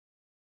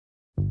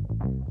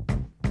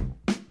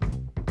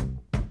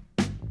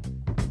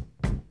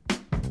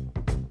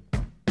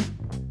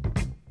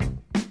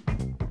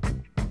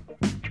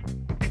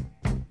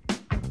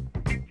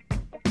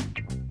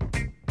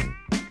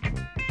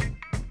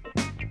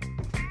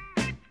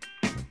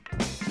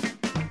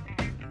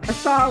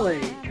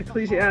Asali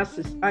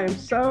Ecclesiastes, I am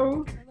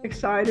so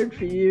excited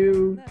for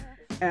you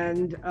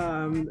and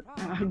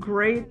how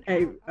great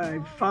a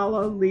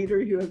follow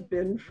leader you have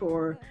been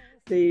for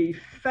the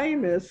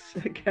famous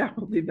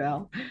Carol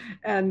Bell.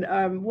 And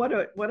what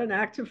an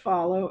act to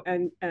follow,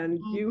 and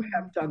you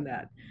have done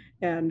that.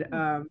 And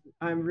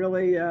I'm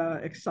really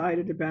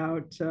excited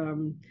about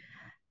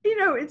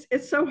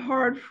it's so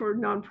hard for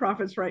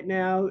nonprofits right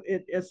now.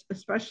 It is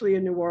especially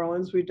in New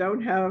Orleans. We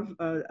don't have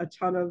a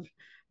ton of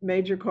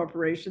major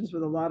corporations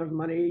with a lot of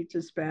money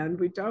to spend.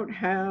 We don't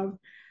have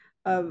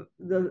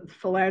the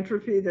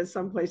philanthropy that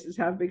some places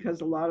have,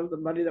 because a lot of the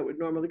money that would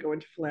normally go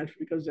into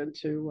philanthropy goes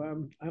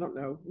into I don't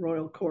know,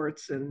 royal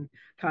courts and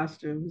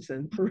costumes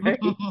and parades.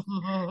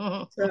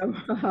 So,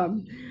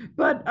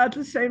 but at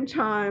the same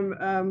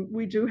time,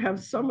 we do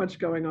have so much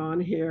going on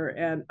here,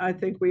 and I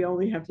think we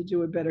only have to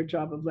do a better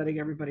job of letting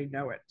everybody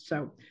know it.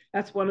 So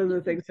that's one of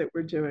the things that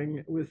we're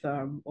doing with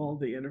all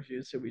the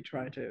interviews that we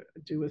try to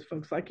do with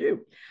folks like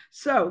you.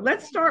 So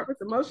let's start with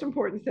the most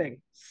important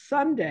thing.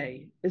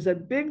 Sunday is a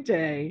big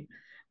day.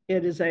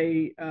 It is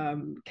a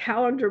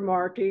calendar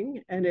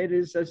marking, and it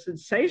is a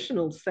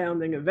sensational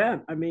sounding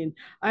event. I mean,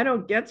 I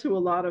don't get to a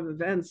lot of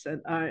events,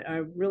 and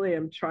I really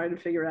am trying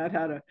to figure out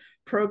how to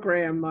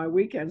program my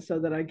weekend so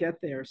that I get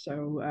there.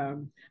 So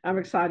I'm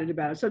excited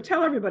about it. So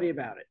tell everybody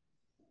about it.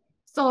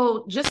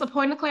 So just a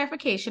point of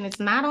clarification, it's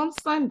not on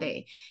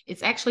Sunday.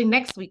 It's actually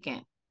next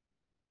weekend.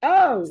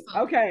 Oh,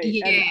 So, okay.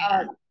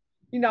 And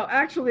yeah.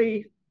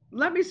 actually,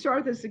 let me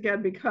start this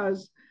again,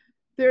 because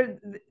there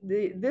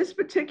this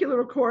particular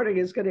recording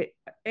is going to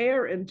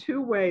air in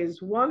two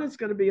ways. One is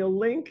going to be a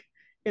link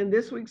in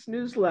this week's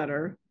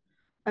newsletter,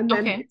 and then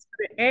Okay. it's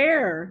going to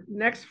air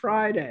next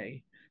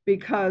Friday,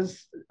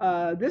 because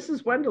this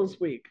is Wendell's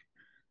week.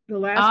 The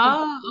last week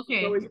Oh, is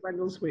okay. always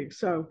Wendell's week.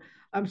 So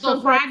I'm So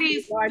so glad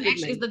you Fridays reminded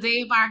actually is me. the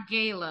day of our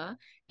gala,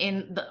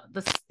 and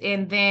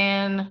and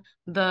then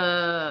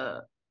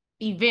the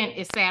event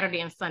is Saturday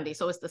and Sunday.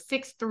 So it's the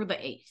 6th through the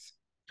 8th.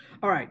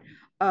 All right.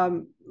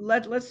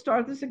 Let's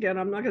start this again.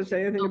 I'm not going to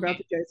say anything about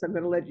Okay. the dates. I'm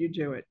going to let you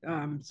do it.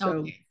 So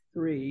Okay.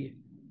 3,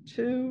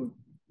 2,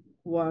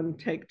 1,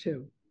 take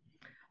two.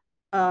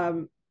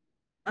 Um,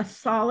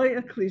 Asali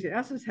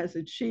Ecclesiastes has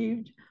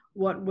achieved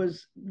what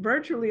was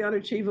virtually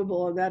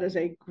unachievable, and that is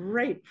a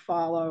great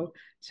follow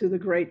to the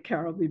great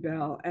Carol B.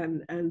 Bell,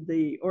 and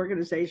the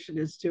organization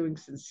is doing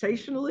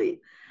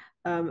sensationally.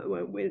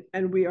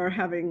 And we are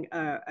having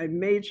a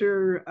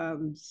major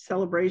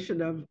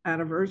celebration of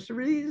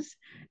anniversaries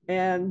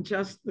and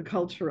just the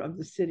culture of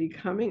the city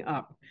coming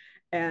up.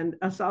 And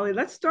Asali,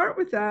 let's start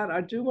with that.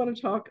 I do want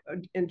to talk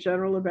in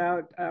general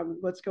about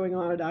what's going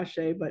on at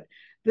Ashe, but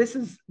this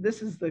is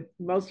the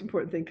most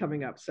important thing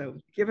coming up. So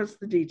give us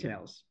the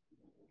details.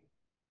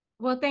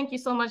 Well, thank you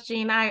so much,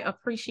 Jean. I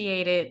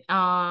appreciate it.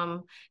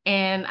 And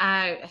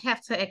I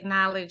have to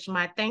acknowledge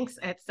my thanks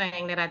at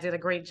saying that I did a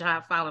great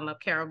job following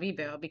up Carol B.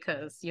 Bell,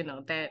 because,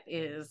 that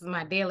is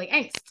my daily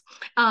angst.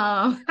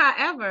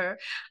 However,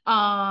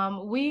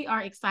 we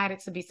are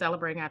excited to be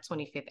celebrating our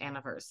 25th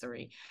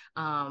anniversary.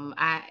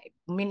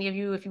 Many of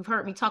you, if you've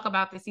heard me talk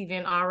about this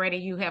event already,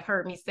 you have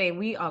heard me say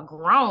we are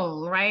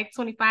grown, right?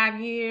 25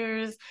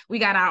 years. We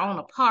got our own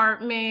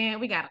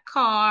apartment. We got a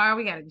car.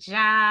 We got a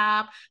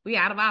job. We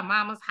out of our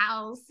mama's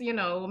house,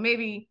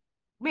 maybe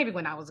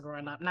when I was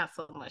growing up, not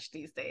so much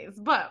these days.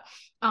 But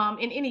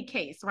in any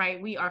case, right,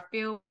 we are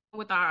filled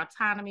with our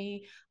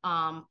autonomy,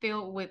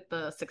 filled with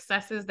the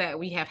successes that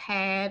we have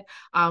had,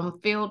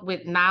 filled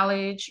with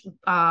knowledge,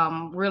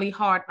 really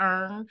hard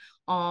earned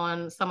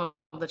on some of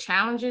the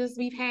challenges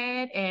we've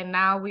had. And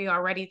now we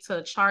are ready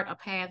to chart a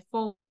path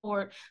forward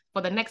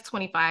for the next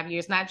 25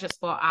 years, not just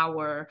for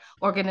our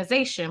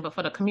organization, but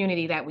for the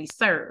community that we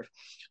serve.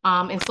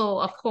 And so,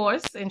 of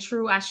course, in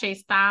true Ashe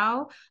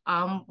style,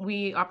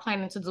 we are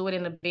planning to do it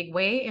in a big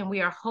way, and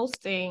we are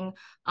hosting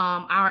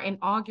our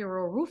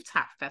inaugural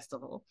rooftop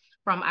festival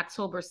from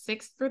October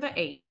 6th through the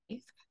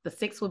 8th. The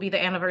 6th will be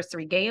the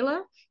anniversary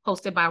gala,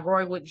 hosted by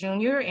Roy Wood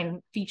Jr.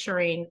 and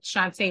featuring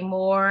Shantae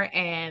Moore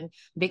and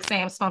Big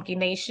Sam's Funky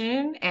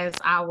Nation as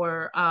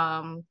our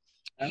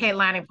Yes.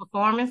 headlining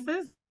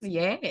performances.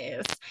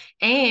 Yes.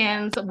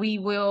 And we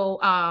will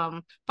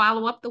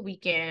follow up the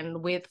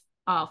weekend with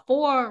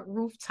 4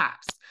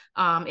 rooftops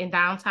in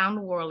downtown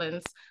New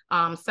Orleans,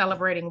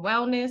 celebrating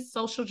wellness,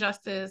 social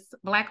justice,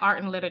 Black art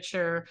and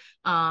literature,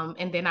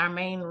 and then our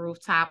main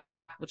rooftop,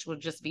 which will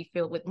just be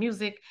filled with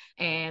music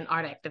and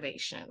art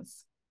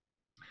activations.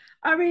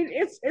 I mean,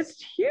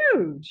 it's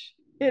huge.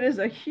 It is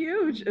a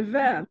huge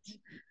event,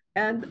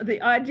 and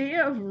the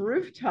idea of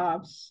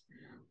rooftops.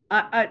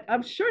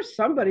 I'm sure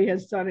somebody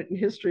has done it in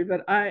history,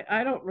 but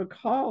I don't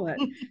recall it.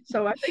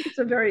 So I think it's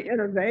a very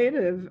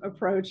innovative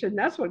approach, and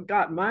that's what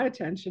got my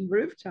attention.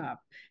 Rooftop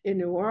in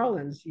New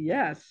Orleans,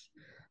 yes.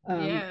 I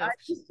Yes.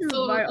 used to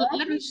So my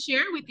let me office.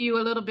 share with you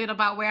a little bit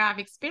about where I've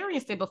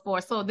experienced it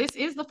before. So this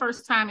is the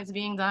first time it's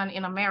being done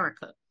in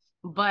America,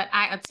 but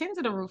I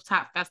attended a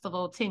rooftop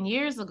festival 10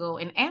 years ago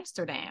in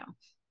Amsterdam.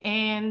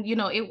 And,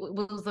 it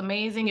was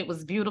amazing. It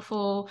was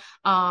beautiful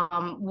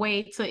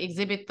way to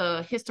exhibit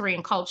the history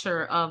and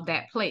culture of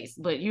that place.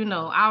 But,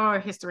 our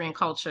history and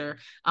culture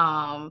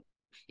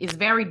is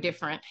very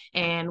different.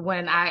 And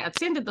when I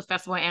attended the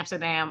festival in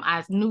Amsterdam,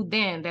 I knew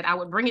then that I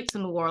would bring it to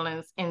New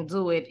Orleans and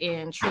do it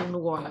in true New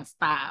Orleans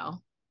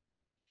style.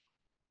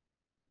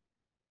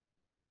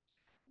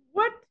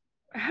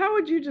 How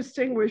would you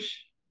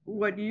distinguish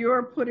what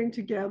you're putting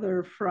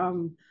together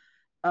from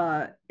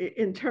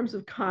in terms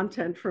of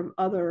content from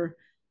other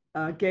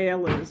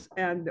galas?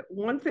 And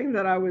one thing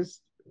that I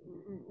was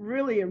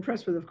really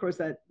impressed with, of course,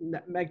 that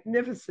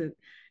magnificent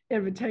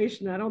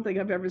invitation. I don't think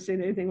I've ever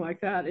seen anything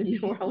like that in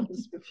New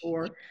Orleans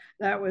before.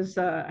 That was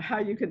how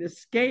you could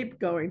escape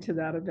going to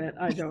that event.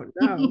 I don't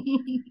know.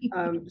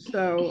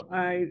 So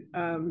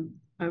I'm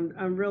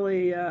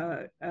really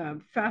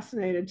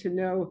fascinated to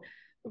know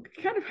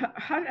kind of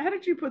how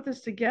did you put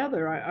this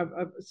together?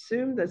 I've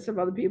assumed that some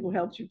other people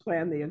helped you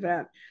plan the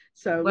event.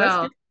 So let's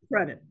Well, give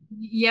credit.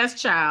 yes,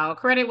 child.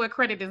 Credit where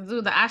credit is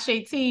due. The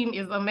Ashe team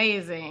is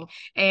amazing.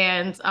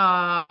 And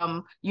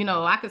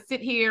I could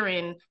sit here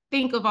and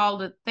think of all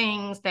the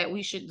things that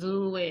we should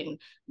do and,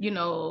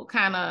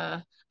 kind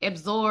of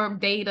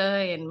absorb data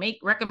and make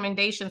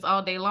recommendations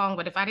all day long.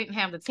 But if I didn't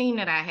have the team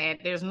that I had,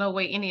 there's no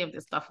way any of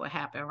this stuff would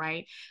happen,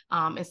 right?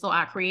 And so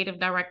our creative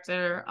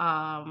director,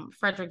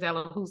 Frederick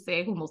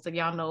Delahousse, who most of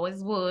y'all know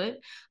is Wood,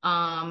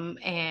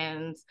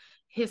 and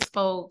his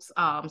folks,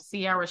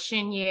 Sierra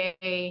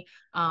Chenier,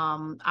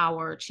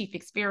 our chief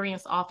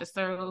experience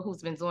officer,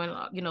 who's been doing,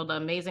 the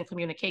amazing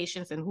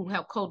communications and who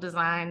helped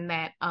co-design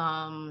that,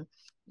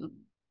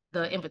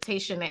 the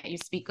invitation that you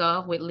speak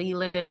of with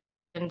Leland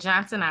and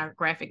Johnson, our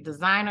graphic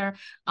designer,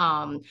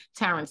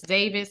 Terrence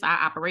Davis, our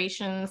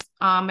operations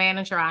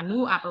manager, our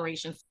new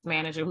operations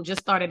manager, who just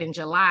started in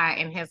July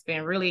and has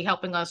been really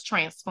helping us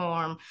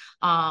transform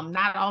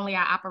not only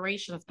our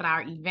operations, but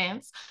our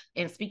events.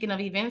 And speaking of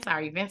events,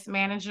 our events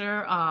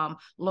manager,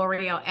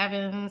 L'Oreal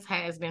Evans,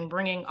 has been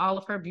bringing all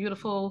of her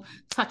beautiful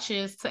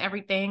touches to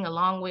everything,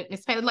 along with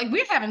Miss Payne. Like,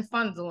 we're having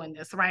fun doing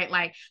this, right?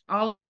 Like,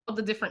 all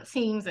the different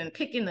teams and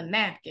picking the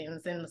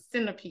napkins and the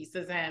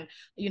centerpieces and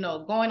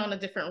going on the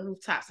different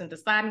rooftops and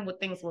deciding what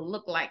things will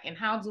look like and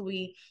how do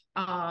we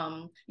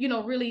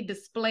really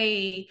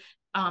display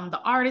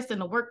the artists and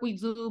the work we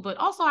do, but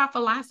also our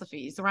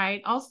philosophies,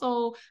 right?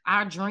 Also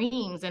our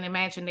dreams and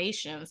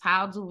imaginations.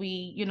 How do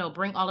we,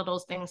 bring all of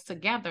those things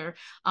together?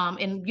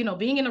 And,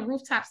 being in a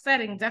rooftop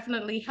setting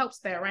definitely helps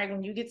that, right?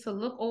 When you get to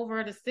look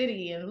over the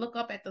city and look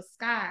up at the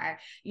sky,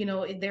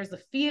 there's a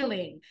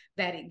feeling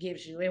that it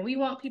gives you. And we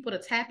want people to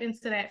tap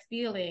into that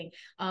feeling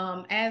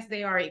as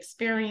they are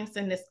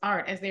experiencing this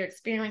art, as they're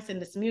experiencing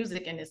this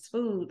music and this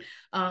food,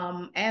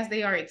 as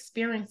they are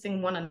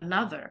experiencing one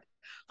another.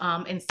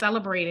 And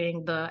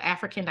celebrating the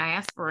African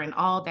diaspora and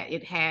all that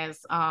it has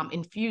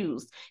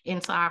infused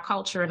into our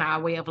culture and our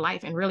way of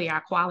life and really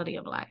our quality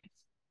of life.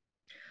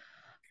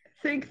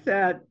 I think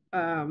that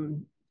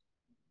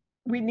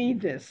we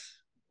need this.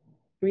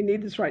 We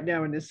need this right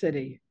now in the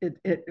city.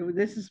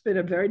 This has been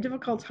a very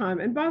difficult time.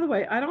 And by the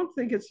way, I don't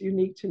think it's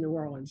unique to New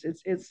Orleans.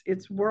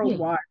 It's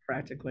worldwide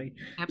practically.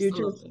 You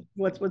just Absolutely.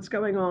 what's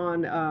going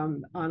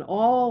on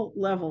all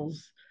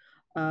levels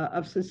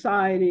of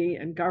society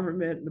and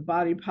government, the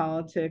body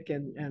politic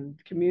and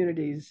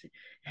communities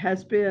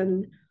has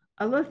been,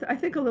 I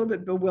think, a little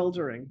bit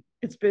bewildering.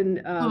 It's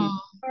been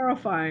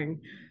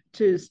horrifying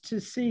to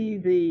see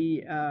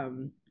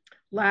the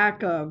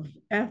lack of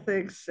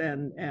ethics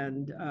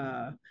and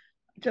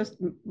just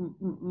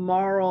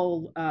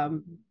moral,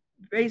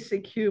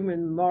 basic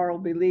human moral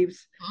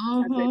beliefs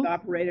as they've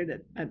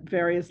operated at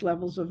various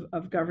levels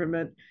of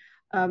government.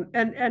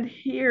 And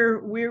here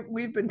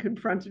we've been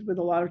confronted with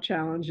a lot of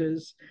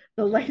challenges.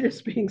 The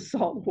latest being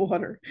salt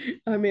water.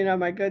 I mean, oh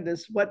my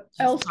goodness, what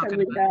Just else can talking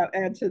we about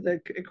add to the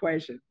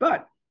equation?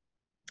 But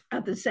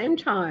at the same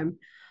time,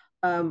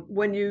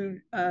 when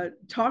you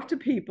talk to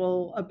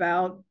people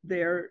about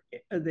their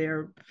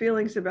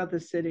feelings about the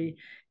city,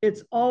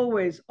 it's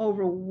always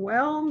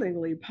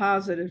overwhelmingly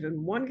positive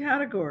in one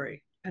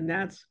category, and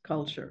that's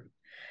culture.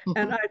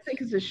 And I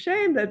think it's a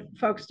shame that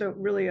folks don't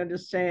really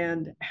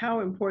understand how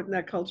important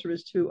that culture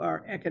is to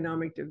our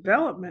economic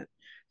development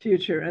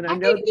future. And I I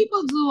know think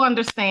people do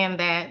understand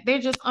that. They're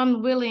just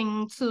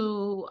unwilling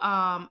to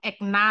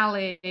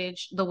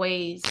acknowledge the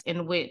ways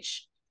in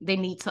which they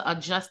need to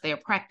adjust their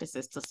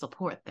practices to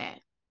support that,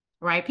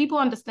 right? People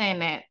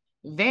understand that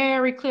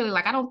very clearly.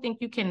 Like, I don't think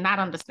you can not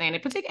understand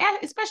it, particularly,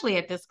 especially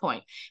at this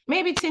point.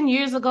 Maybe 10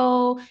 years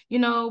ago,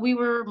 we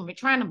were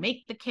trying to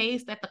make the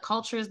case that the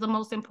culture is the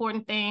most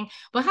important thing.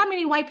 But how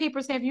many white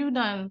papers have you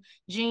done,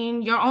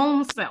 Jean, your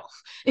own self?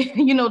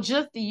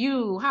 Just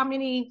you. How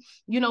many,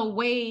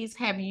 ways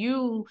have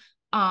you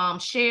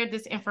shared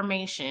this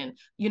information,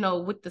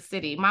 with the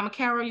city? Mama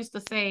Carol used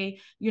to say,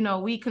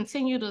 we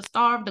continue to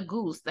starve the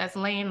goose that's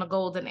laying the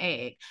golden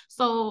egg.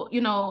 So,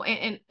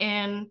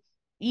 and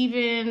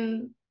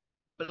even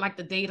like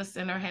the data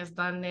center has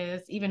done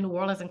this, even New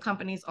Orleans and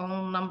Company's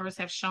own numbers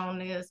have shown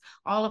this.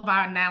 All of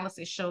our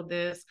analysis showed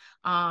this.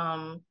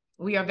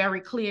 We are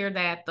very clear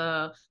that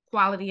the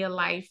quality of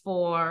life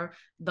for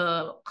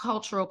the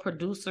cultural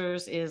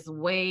producers is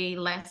way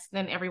less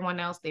than everyone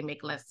else. They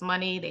make less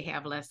money. They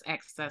have less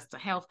access to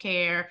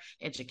healthcare,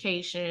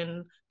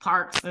 education,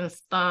 parks and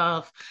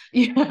stuff.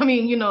 I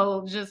mean,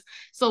 just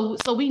so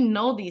we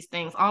know these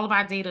things. All of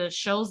our data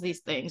shows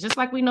these things. Just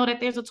like we know that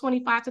there's a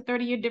 25 to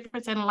 30 year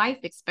difference in life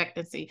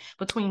expectancy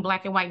between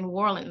Black and white New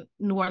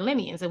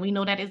Orleanians. And we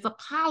know that it's a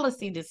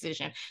policy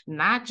decision,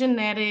 not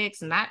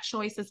genetics, not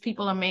choices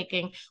people are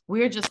making.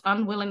 We're just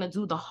unwilling to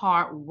do the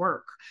hard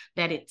work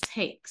that it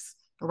takes,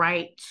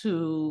 right,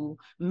 to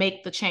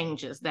make the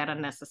changes that are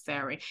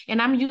necessary.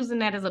 And I'm using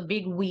that as a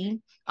big we,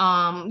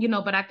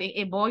 but I think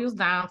it boils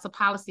down to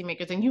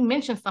policymakers. And you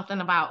mentioned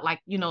something about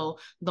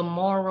the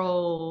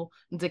moral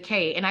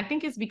decay. And I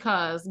think it's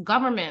because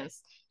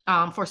governments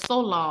for so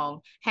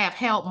long have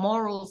held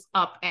morals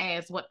up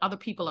as what other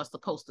people are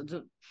supposed to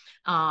do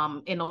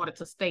in order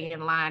to stay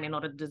in line, in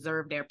order to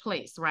deserve their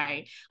place,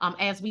 right?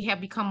 As we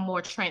have become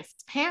more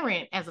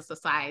transparent as a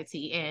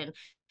society, and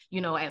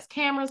as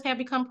cameras have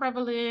become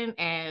prevalent,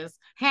 as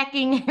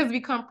hacking has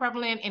become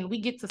prevalent, and we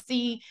get to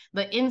see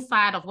the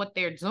inside of what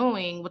they're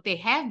doing, what they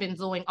have been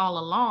doing all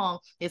along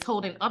is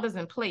holding others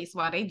in place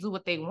while they do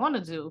what they want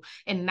to do.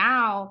 And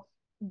now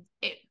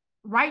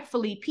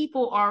rightfully,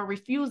 people are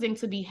refusing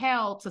to be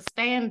held to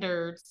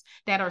standards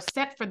that are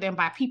set for them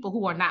by people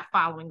who are not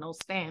following those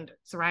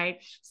standards,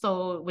 right?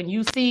 So when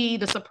you see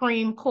the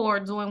Supreme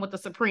Court doing what the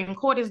Supreme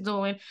Court is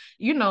doing,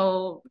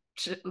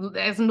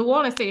 as New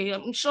Orleans say,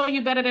 I'm sure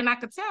you better than I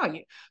could tell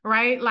you,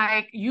 right?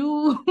 Like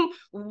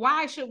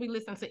why should we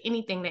listen to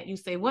anything that you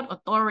say? What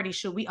authority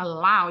should we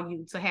allow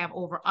you to have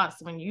over us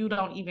when you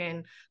don't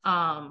even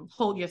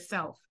hold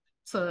yourself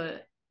to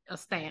a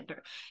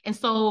standard? And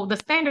so the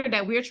standard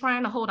that we're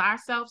trying to hold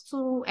ourselves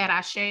to at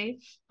Ashe,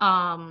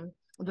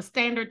 the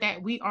standard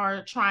that we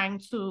are trying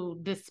to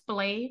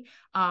display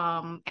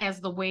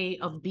as the way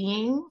of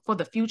being for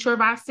the future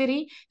of our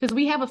city, because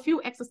we have a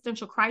few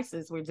existential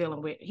crises we're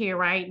dealing with here,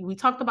 right? We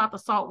talked about the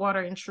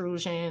saltwater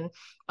intrusion.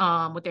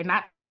 What they're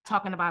not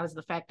talking about is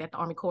the fact that the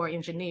Army Corps of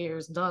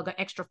Engineers dug an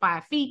extra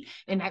 5 feet,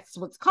 and that's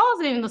what's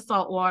causing the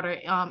saltwater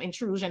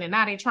intrusion. And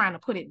now they're trying to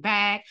put it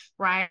back,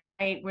 right?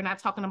 We're not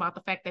talking about the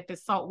fact that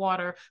this salt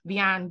water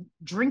beyond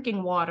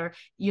drinking water,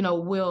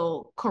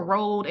 will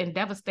corrode and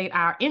devastate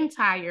our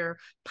entire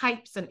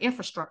pipes and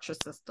infrastructure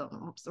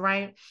systems,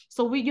 right?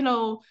 So we,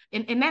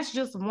 and that's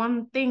just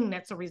one thing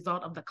that's a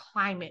result of the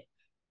climate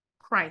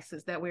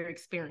crisis that we're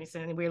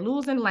experiencing. And we're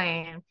losing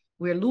land,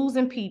 we're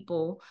losing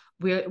people,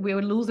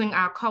 we're losing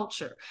our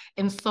culture.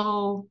 And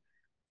so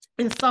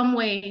in some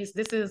ways,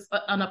 this is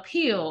an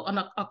appeal,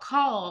 a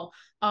call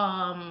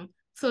to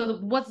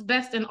what's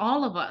best in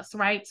all of us,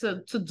 right?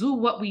 To do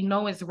what we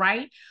know is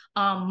right,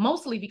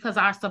 mostly because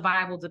our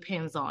survival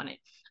depends on it.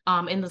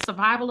 And the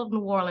survival of New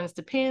Orleans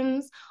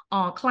depends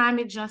on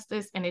climate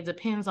justice, and it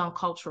depends on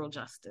cultural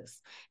justice.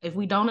 If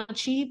we don't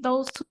achieve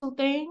those two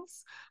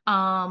things,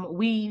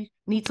 we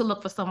need to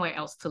look for somewhere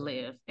else to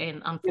live.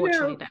 And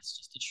unfortunately, that's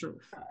just the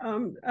truth.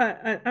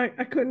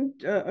 I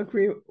couldn't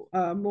agree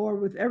more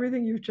with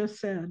everything you've just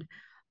said.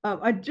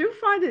 I do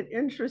find it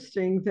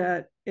interesting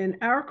that in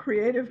our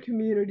creative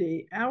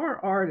community,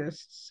 our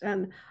artists,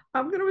 and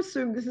I'm going to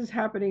assume this is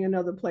happening in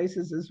other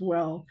places as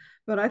well,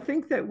 but I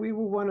think that we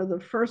were one of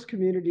the first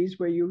communities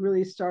where you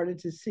really started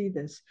to see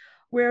this,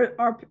 where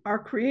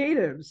our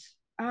creatives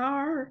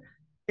are,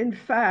 in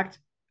fact,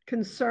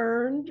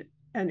 concerned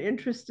and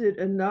interested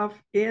enough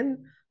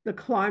in the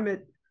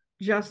climate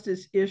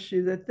justice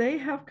issue that they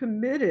have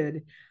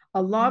committed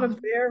a lot of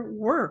their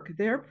work,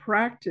 their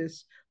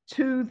practice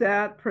to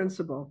that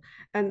principle.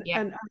 And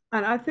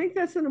I think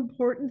that's an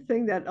important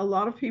thing that a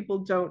lot of people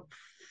don't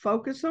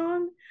focus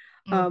on.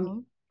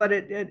 But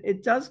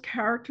it does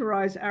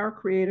characterize our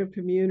creative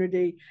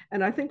community.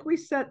 And I think we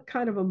set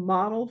kind of a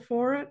model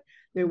for it,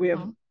 that we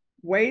have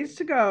ways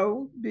to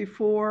go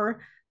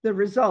before the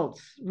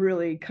results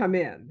really come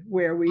in,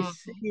 where we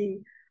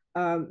see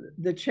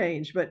the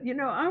change. But,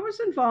 I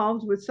was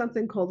involved with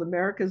something called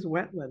America's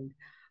Wetland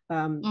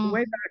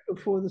way back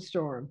before the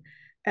storm.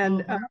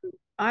 And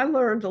I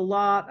learned a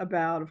lot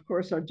about, of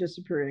course, our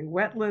disappearing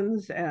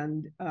wetlands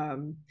and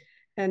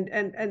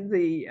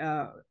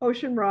the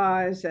ocean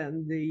rise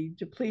and the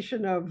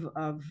depletion of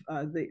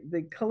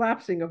the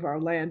collapsing of our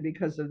land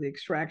because of the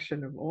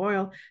extraction of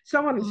oil,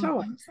 so on and so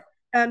on.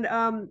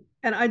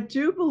 And I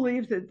do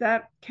believe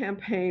that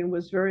campaign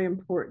was very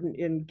important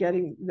in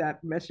getting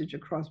that message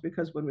across,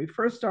 because when we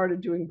first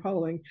started doing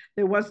polling,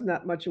 there wasn't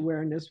that much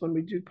awareness. When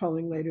we do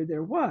polling later,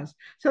 there was.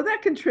 So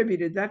that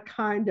contributed, that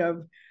kind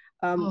of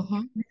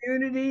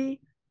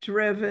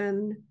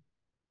community-driven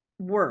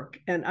work.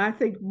 And I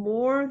think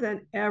more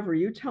than ever,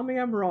 you tell me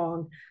I'm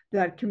wrong,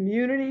 that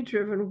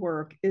community-driven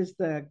work is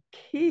the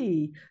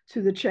key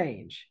to the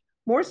change.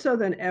 More so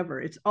than ever.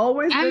 It's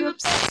always been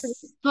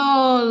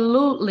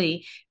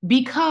absolutely,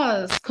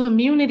 because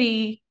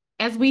community,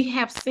 as we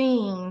have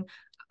seen,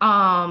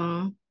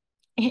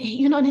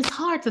 and it's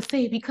hard to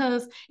say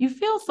because you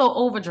feel so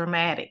over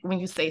dramatic when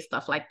you say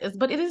stuff like this,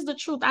 but it is the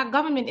truth. Our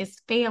government is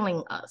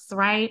failing us,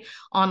 right?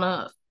 On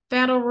a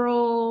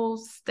federal,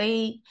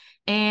 state,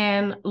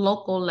 and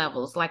local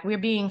levels. Like we're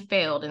being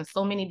failed in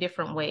so many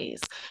different ways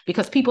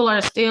because people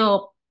are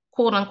still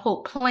quote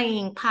unquote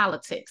playing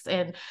politics.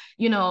 And,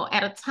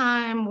 at a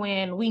time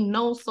when we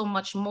know so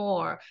much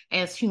more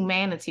as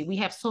humanity, we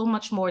have so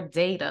much more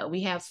data,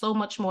 we have so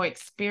much more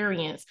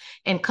experience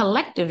and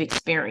collective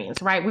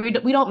experience, right?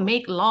 We don't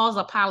make laws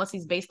or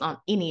policies based on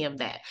any of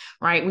that,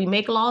 right? We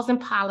make laws and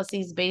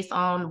policies based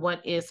on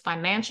what is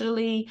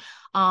financially,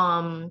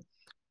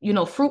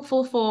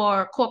 fruitful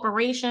for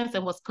corporations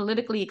and what's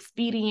politically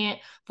expedient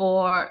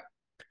for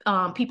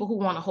people who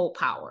want to hold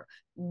power.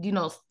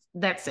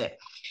 That's it.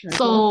 That's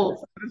So what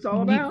it's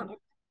all about.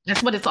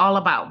 that's what it's all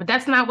about. But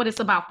that's not what it's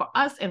about for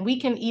us. And we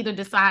can either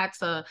decide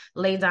to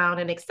lay down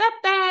and accept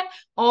that,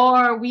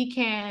 or we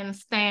can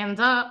stand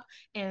up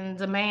and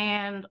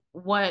demand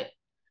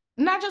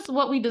not just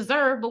what we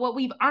deserve, but what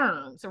we've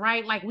earned,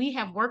 right? Like we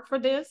have worked for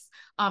this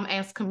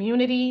as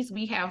communities.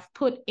 We have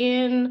put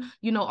in,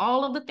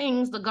 all of the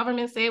things the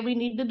government said we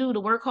need to do to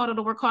work harder,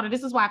 to work harder.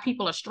 This is why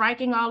people are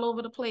striking all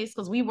over the place,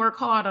 because we work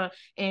harder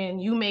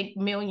and you make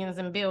millions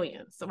and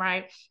billions,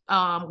 right?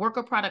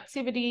 Worker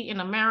productivity in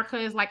America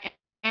is like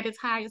at its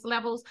highest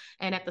levels,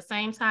 and at the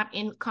same time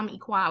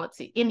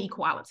inequality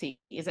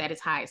is at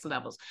its highest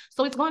levels.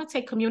 So it's going to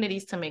take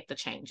communities to make the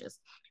changes.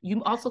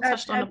 You also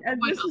touched on the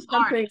point of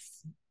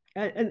artists.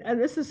 And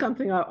this is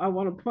something I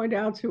want to point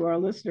out to our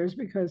listeners,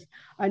 because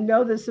I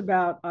know this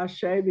about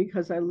Ashe,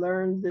 because I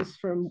learned this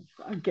from,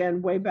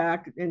 again, way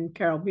back in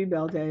Carol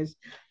Bebel days,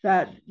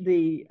 that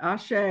the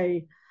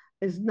Ashe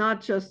is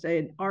not just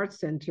an art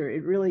center,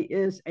 it really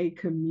is a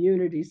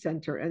community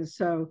center. And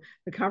so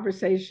the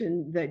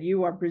conversation that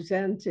you are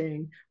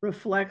presenting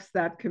reflects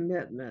that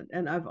commitment.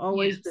 And I've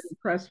always been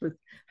impressed with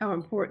how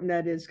important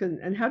that is,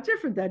 and how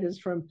different that is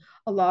from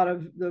a lot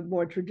of the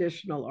more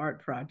traditional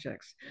art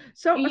projects.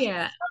 So,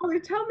 yeah.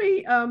 tell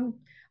me,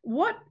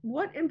 what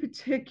in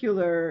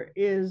particular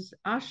is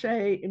Ashe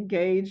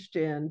engaged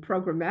in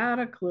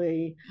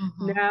programmatically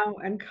now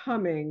and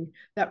coming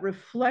that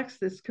reflects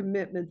this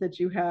commitment that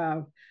you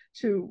have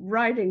to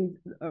writing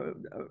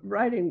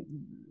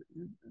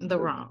the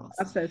wrongs,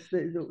 process,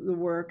 the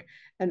work,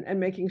 and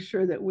making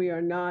sure that we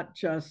are not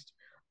just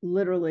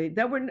literally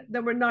that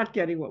we're not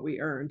getting what we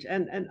earned.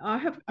 And I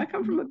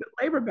come from a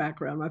labor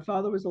background. My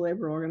father was a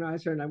labor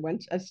organizer, and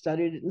I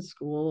studied it in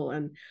school,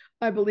 and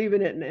I believe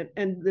in it.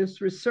 And this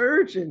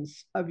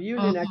resurgence of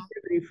union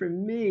activity for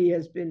me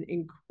has been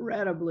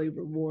incredibly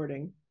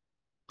rewarding.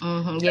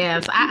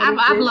 Yes,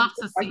 I've loved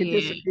to Like it see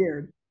it.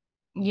 disappeared.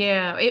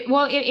 Yeah,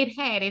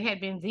 it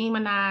had been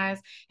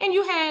demonized, and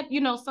you had,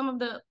 some of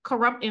the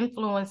corrupt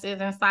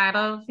influences inside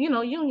of,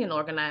 union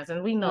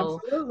organizing. We know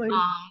Absolutely.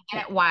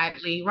 that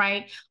widely,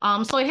 right?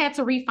 So it had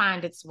to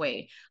refine its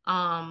way.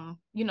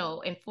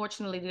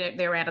 Unfortunately,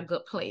 they're at a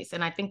good place,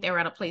 and I think they're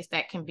at a place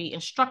that can be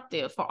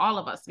instructive for all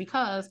of us,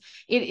 because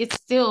it's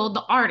still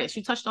the artists.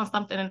 You touched on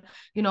something,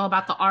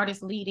 about the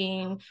artists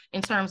leading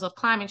in terms of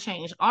climate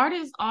change.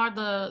 Artists are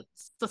the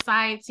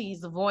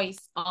society's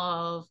voice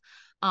of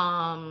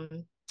of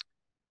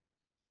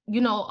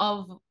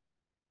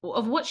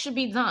what should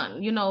be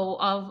done,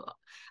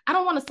 I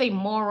don't want to say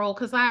moral,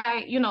 because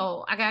I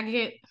gotta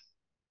get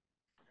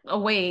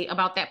away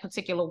about that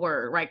particular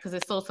word, right? Because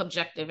it's so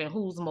subjective, and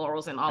whose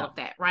morals and all of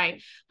that,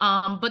 right?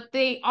 But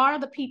they are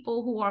the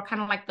people who are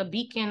kind of like the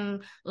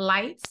beacon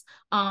lights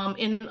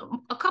in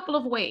a couple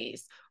of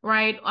ways,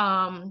 right?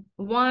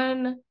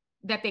 One,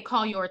 that they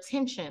call your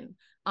attention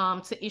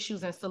to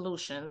issues and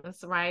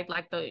solutions, right?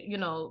 Like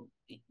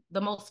the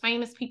most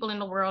famous people in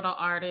the world are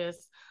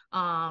artists,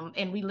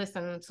 and we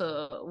listen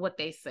to what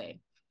they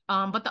say.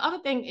 But the other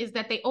thing is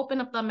that they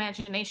open up the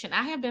imagination.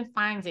 I have been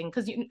finding,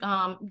 because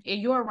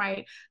you're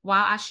right,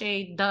 while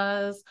Ashe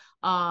does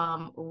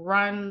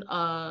run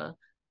a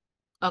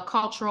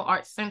cultural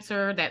arts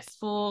center that's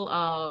full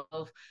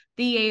of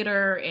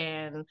theater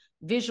and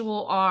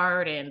visual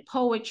art and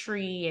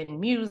poetry and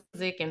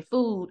music and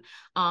food,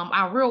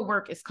 our real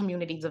work is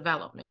community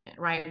development,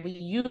 right? We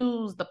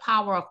use the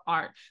power of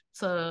art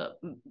to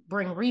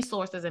bring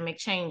resources and make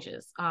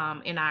changes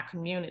in our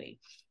community.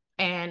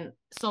 And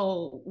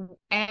so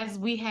as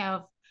we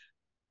have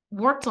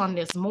worked on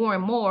this more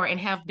and more, and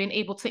have been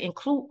able to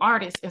include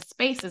artists in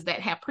spaces that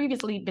have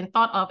previously been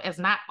thought of as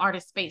not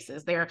artist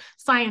spaces. They're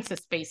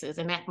scientist spaces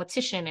and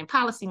mathematician and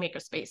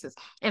policymaker spaces.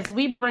 As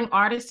we bring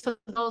artists to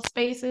those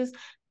spaces,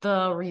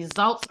 the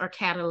results are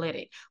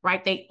catalytic,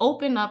 right? They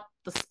open up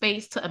the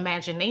space to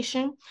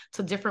imagination,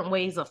 to different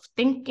ways of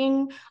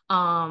thinking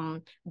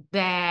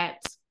that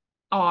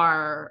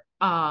are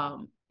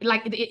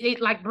like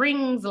it like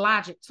brings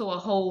logic to a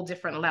whole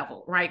different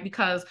level, right?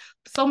 Because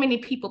so many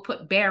people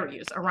put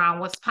barriers around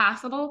what's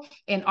possible,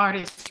 and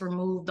artists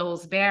remove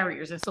those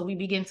barriers. And so we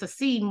begin to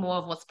see more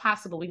of what's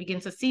possible. We begin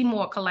to see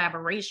more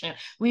collaboration.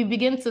 We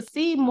begin to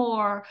see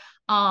more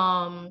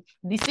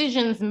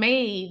decisions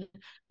made,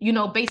 you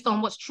know, based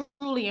on what's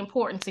truly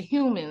important to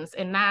humans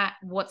and not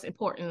what's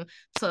important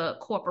to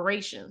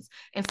corporations.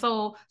 And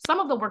so some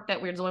of the work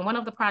that we're doing, one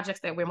of the projects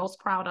that we're most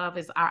proud of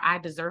is our I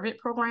Deserve It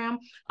program,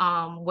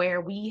 where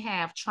we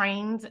have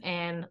trained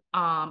and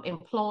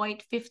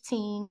employed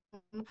 15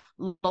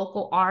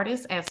 local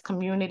artists as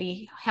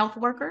community health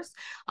workers.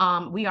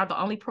 We are the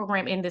only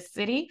program in this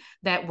city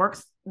that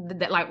works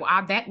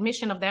that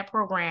mission of that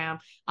program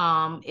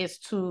is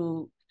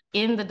to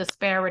end the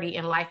disparity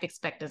in life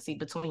expectancy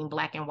between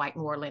Black and white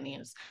New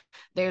Orleanians.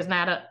 There's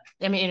not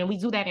and we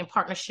do that in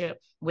partnership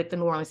with the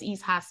New Orleans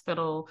East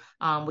Hospital,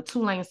 with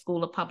Tulane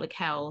School of Public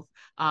Health,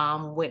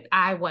 with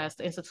IWEST,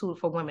 Institute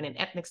for Women in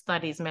Ethnic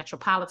Studies,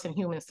 Metropolitan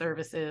Human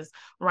Services,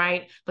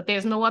 right? But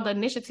there's no other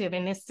initiative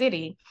in this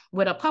city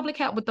with a public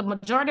health, with the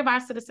majority of our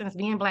citizens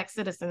being Black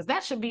citizens.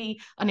 That should be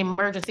an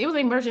emergency. It was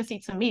an emergency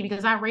to me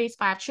because I raised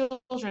 5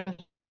 children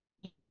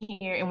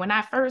here. And when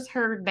I first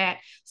heard that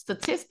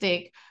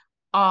statistic,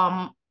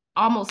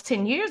 almost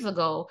 10 years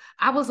ago,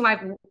 I was like,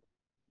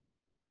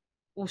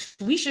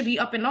 we should be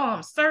up in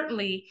arms.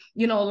 Certainly,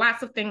 you know,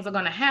 lots of things are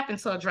going to happen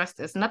to address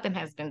this. Nothing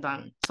has been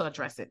done to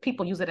address it.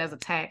 People use it as a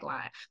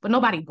tagline, but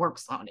nobody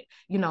works on it,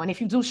 you know. And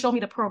if you do, show me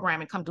the program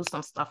and come do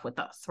some stuff with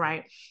us,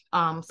 right?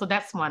 So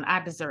that's one.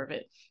 I Deserve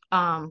It.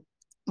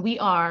 We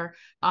are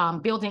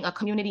building a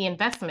community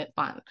investment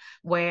fund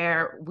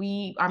where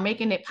we are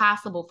making it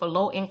possible for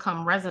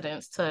low-income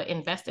residents to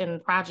invest in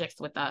projects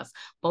with us,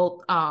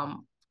 both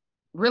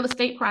real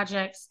estate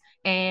projects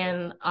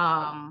and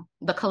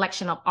the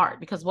collection of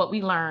art, because what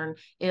we learn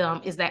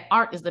is that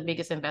art is the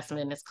biggest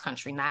investment in this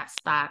country, not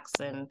stocks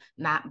and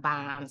not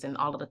bonds and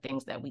all of the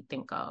things that we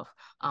think of,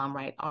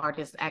 right? Art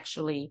is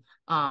actually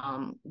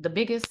the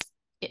biggest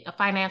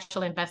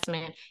financial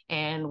investment,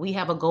 and we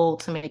have a goal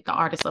to make the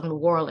artists of New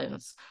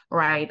Orleans,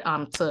 right,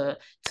 to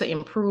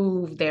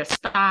improve their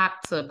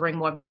stock, to bring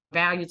more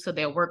value to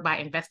their work by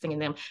investing in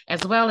them,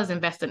 as well as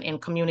investing in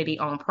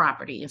community-owned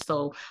property. And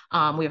so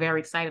we're very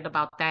excited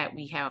about that.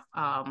 We have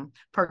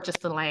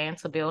purchased the land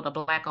to build a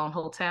Black-owned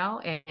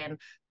hotel, and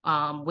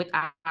with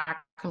our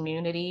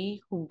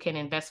community who can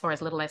invest for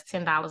as little as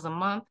 $10 a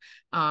month,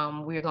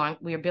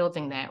 we're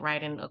building that,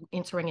 right, and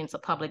entering into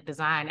public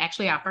design.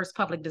 Actually, our first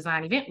public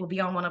design event will be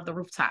on one of the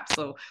rooftops,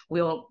 so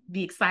we'll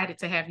be excited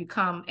to have you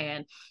come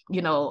and,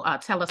 you know,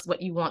 tell us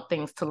what you want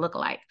things to look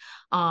like.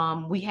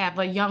 We have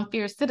a Young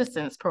Fierce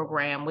Citizens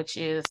program, which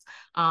is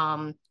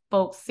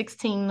folks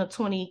 16 to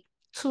 22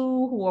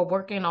 who are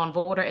working on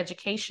voter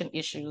education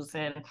issues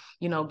and,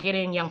 you know,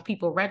 getting young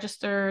people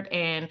registered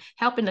and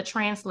helping to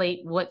translate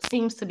what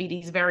seems to be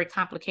these very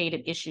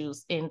complicated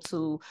issues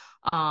into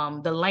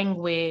the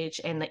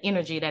language and the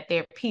energy that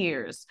their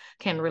peers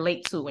can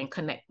relate to and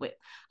connect with.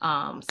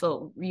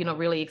 So, you know,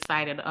 really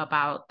excited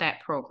about that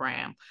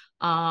program.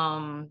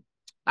 Our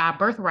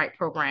Birthright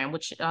program,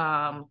 which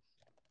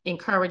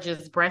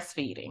encourages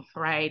breastfeeding,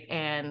 right?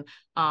 And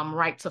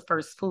right to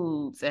first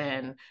foods,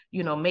 and,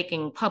 you know,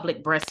 making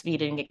public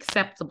breastfeeding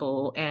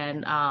acceptable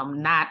and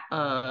not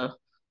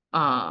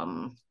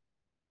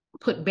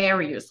put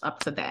barriers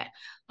up to that.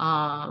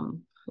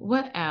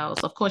 What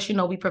else? Of course, you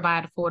know, we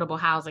provide affordable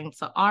housing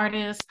to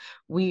artists.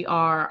 We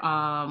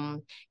are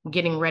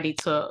getting ready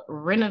to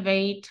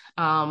renovate,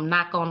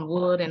 knock on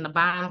wood, in the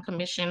bond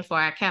commission for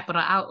our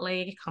capital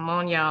outlay. Come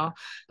on, y'all.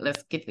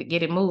 Let's get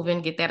it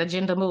moving, get that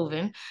agenda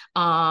moving.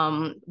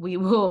 We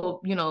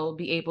will, you know,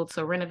 be able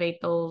to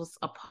renovate those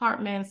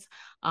apartments,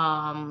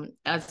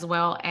 as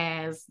well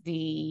as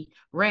the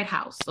Red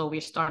House. So we're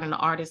starting the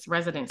artist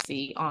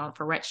residency on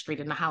Ferret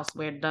Street, in the house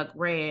where Doug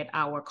Red,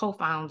 our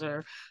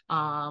co-founder,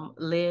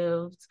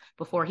 lived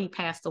before he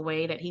passed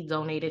away, that he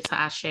donated to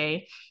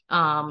Ashe.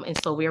 And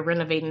so we're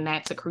renovating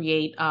that to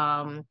create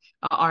an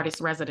artist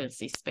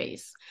residency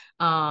space.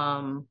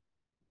 What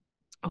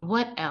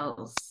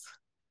else?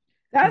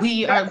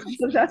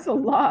 That's a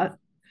lot.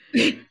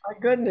 My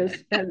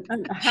goodness.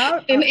 And how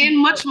and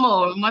much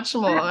more.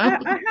 I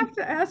have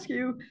to ask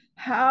you,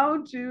 how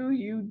do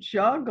you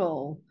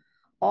juggle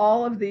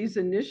all of these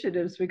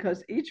initiatives?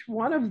 Because each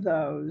one of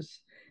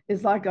those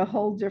is like a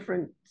whole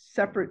different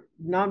separate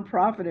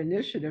nonprofit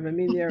initiative. I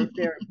mean,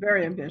 they're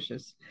very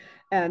ambitious.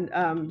 And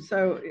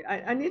so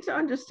I need to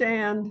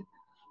understand,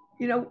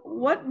 you know,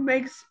 what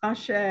makes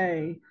Ashe,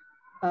 and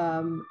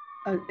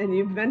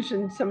you've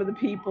mentioned some of the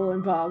people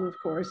involved, of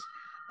course,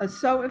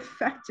 so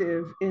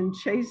effective in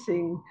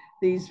chasing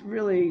these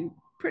really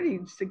pretty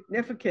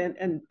significant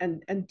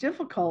and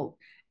difficult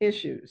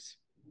issues.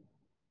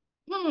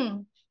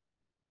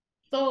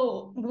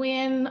 So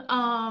when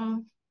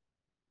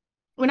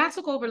I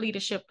took over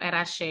leadership at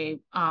Ashe,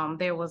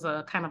 there was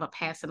a kind of a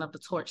passing of the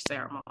torch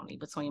ceremony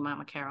between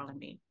Mama Carol and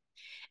me.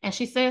 And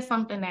she said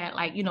something that,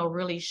 like, you know,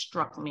 really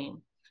struck me,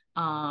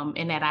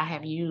 and that I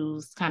have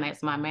used kind of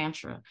as my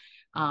mantra.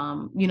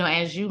 You know,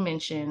 as you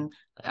mentioned,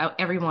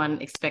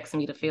 everyone expects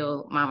me to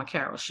fill Mama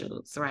Carol's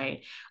shoes,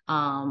 right?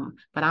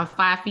 But I'm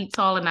 5 feet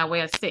tall and I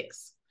wear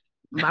 6.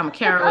 Mama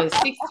Carol is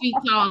 6 feet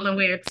tall and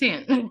wear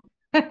 10.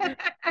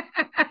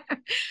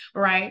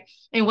 Right.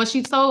 And what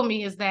she told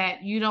me is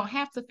that you don't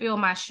have to fill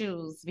my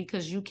shoes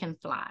because you can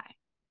fly.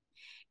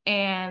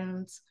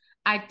 And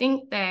I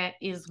think that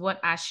is what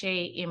Ashe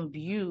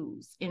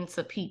imbues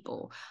into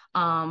people.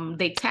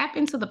 They tap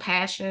into the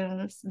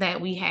passions that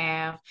we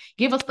have,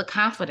 give us the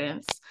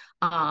confidence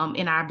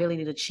in our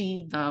ability to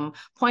achieve them,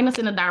 point us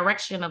in the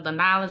direction of the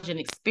knowledge and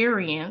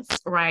experience,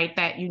 right,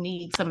 that you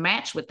need to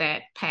match with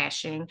that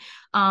passion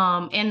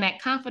and that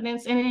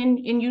confidence, and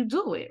you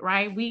do it,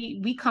 right?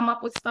 We come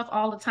up with stuff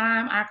all the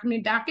time. Our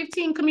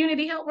 15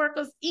 community health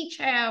workers each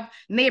have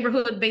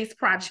neighborhood-based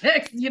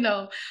projects,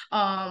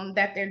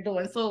 that they're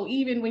doing. So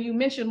even when you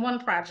mention one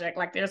project,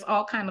 like there's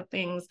all kind of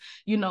things,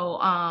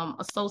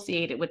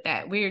 associated with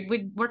that. We're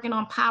working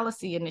on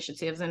policy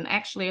initiatives and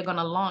actually are going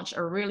to launch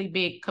a really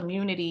big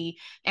community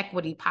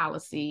equity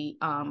policy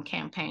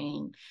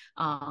campaign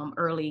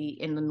early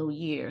in the new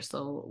year.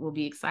 So we'll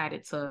be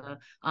excited to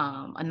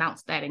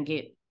announce that and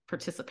get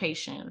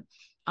participation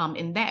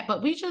in that.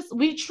 But we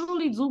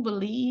truly do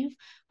believe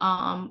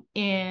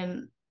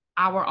in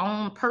our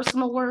own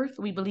personal worth.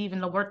 We believe in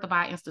the worth of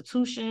our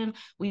institution.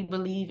 We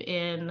believe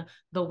in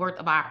the worth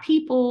of our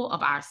people,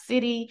 of our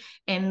city.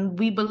 And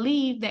we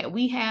believe that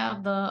we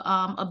have the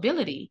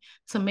ability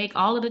to make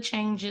all of the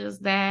changes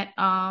that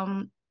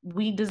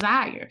we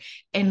desire.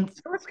 And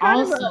so it's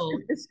kind of also,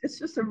 it's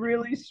just a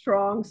really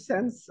strong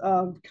sense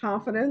of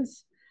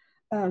confidence,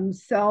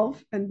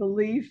 self, and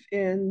belief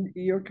in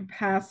your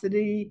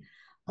capacity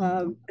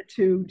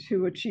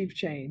to achieve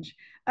change.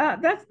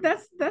 That's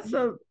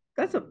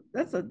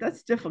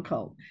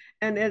difficult,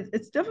 and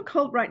it's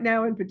difficult right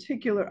now. In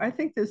particular, I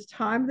think this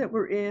time that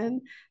we're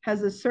in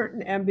has a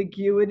certain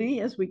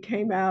ambiguity. As we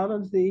came out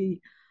of the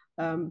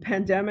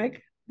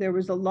pandemic, there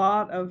was a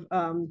lot of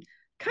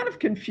kind of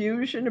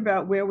confusion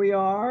about where we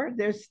are.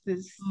 There's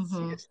this,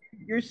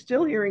 you're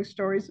still hearing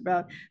stories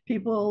about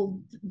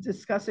people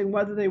discussing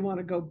whether they want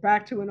to go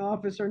back to an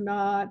office or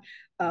not.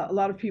 A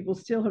lot of people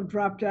still have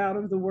dropped out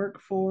of the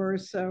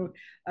workforce. So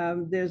I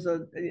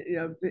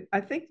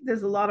think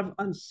there's a lot of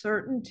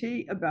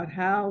uncertainty about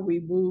how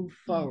we move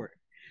forward.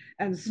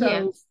 And so,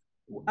 yes.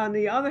 On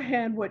the other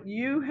hand, what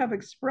you have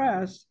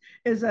expressed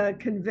is a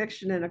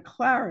conviction and a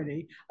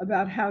clarity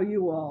about how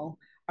you all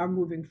are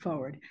moving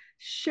forward.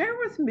 Share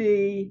with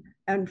me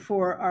and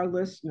for our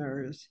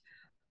listeners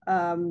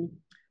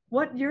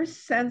what your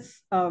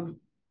sense of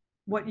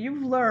what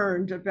you've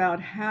learned about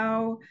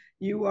how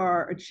you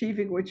are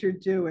achieving what you're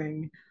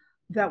doing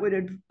that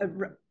would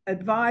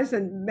advise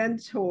and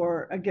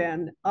mentor,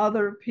 again,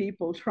 other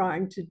people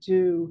trying to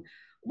do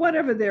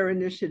whatever their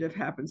initiative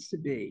happens to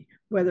be,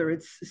 whether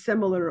it's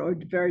similar or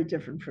very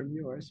different from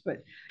yours. But,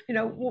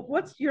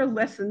 what's your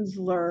lessons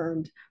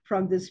learned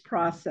from this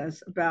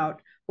process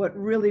about what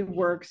really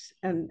works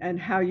and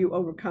how you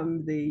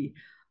overcome the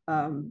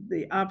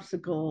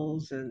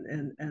obstacles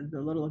and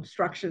the little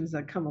obstructions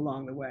that come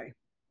along the way?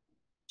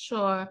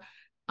 Sure.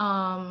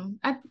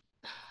 I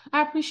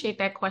appreciate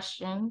that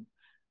question.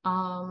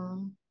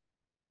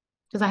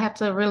 Because I have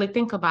to really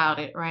think about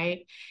it,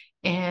 right?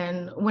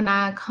 And when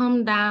I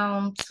come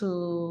down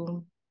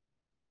to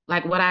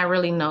like what I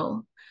really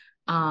know,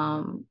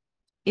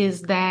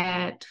 is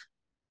that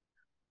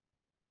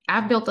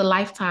I've built a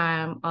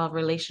lifetime of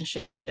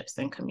relationships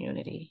and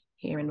community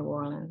here in New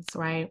Orleans,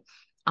 right?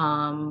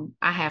 I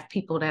have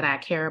people that I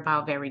care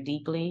about very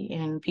deeply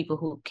and people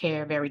who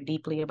care very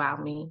deeply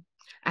about me.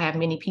 I have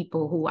many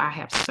people who I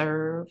have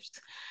served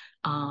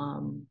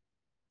and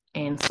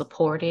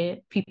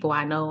supported, people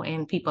I know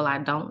and people I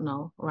don't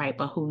know, right?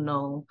 But who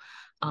know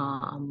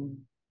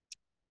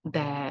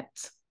that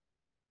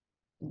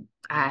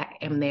I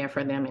am there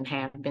for them and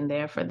have been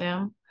there for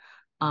them.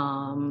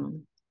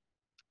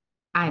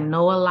 I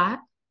know a lot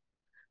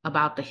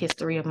about the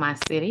history of my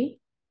city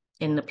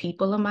and the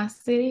people of my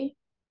city,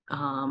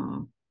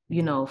 from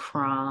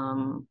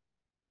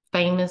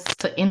famous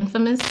to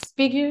infamous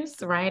figures,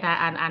 right?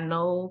 I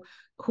know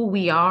who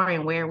we are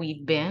and where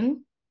we've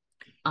been,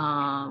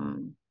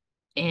 and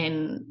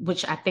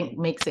which I think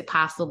makes it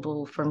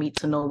possible for me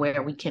to know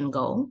where we can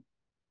go.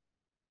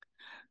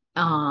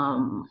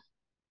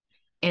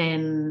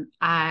 And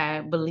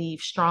I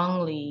believe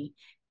strongly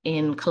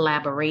in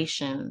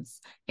collaborations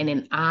and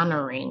in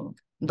honoring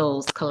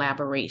those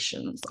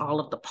collaborations, all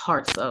of the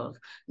parts of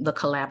the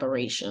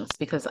collaborations,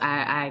 because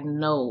I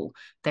know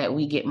that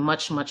we get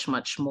much, much,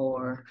 much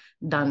more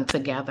done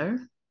together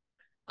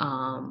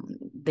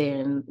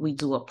than we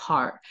do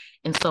apart.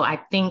 And so I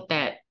think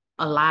that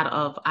a lot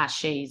of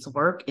Ashe's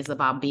work is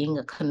about being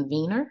a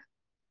convener,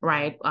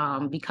 right?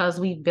 Because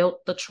we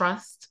built the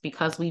trust,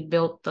 because we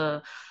built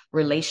the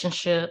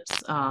relationships,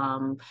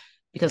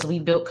 because we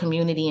built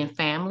community and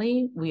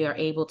family, we are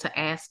able to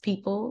ask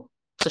people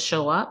to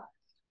show up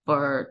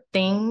for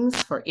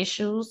things, for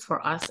issues,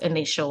 for us, and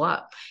they show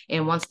up.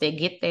 And once they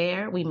get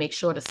there, we make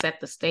sure to set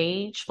the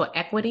stage for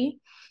equity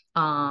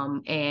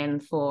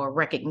and for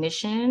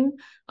recognition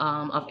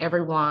of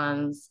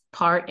everyone's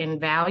part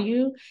and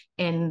value.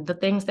 And the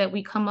things that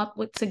we come up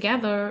with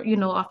together,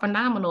 are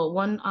phenomenal.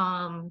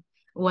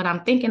 what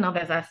I'm thinking of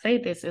as I say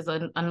this is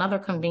another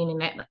convening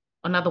that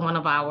another one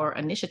of our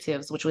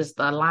initiatives, which was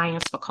the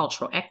Alliance for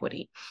Cultural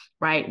Equity,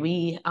 right?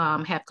 We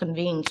have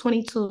convened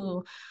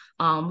 22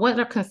 what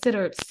are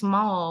considered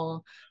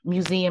small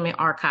museum and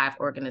archive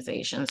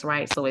organizations,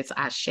 right? So it's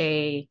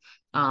Ashe,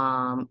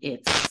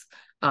 it's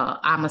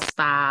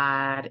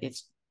Amistad,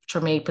 it's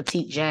Treme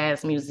Petite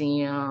Jazz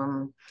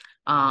Museum,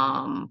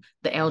 the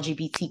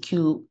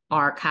LGBTQ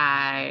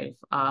Archive,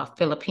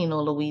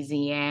 Filipino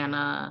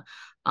Louisiana,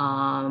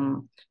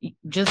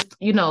 just,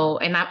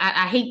 and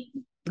I hate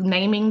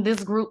naming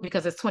this group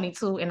because it's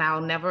 22 and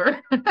I'll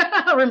never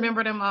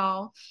remember them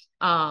all.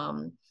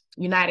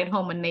 United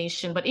Home and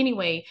Nation. But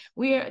anyway,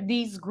 we're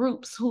these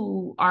groups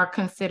who are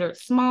considered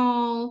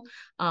small,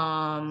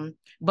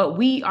 but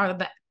we are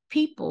the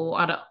people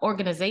are the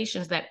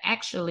organizations that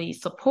actually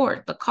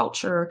support the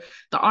culture,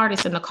 the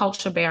artists and the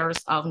culture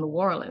bearers of New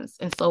Orleans.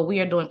 And so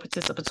we are doing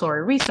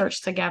participatory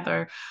research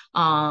together.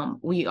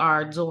 We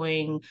are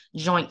doing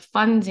joint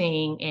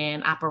funding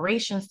and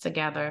operations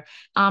together.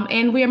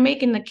 And we're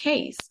making the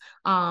case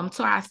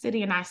to our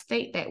city and our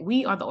state that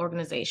we are the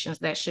organizations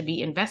that should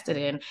be invested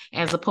in,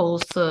 as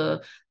opposed to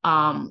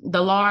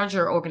the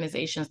larger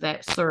organizations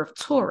that serve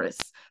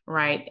tourists,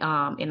 right,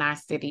 in our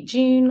city.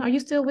 Jean, are you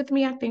still with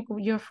me? I think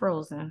you're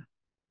frozen.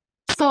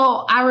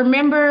 So I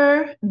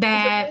remember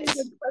that. That's a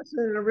really good question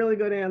and a really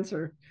good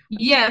answer.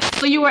 Yes.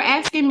 So you were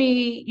asking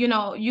me,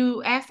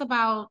 you asked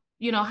about,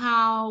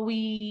 how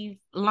we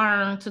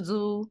learn to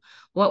do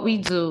what we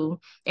do.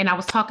 And I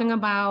was talking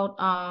about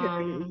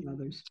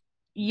Others.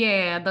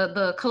 yeah,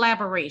 the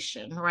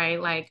collaboration, right?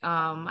 Like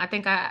I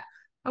think I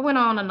went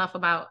on enough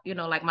about,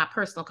 like my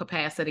personal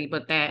capacity,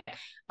 but that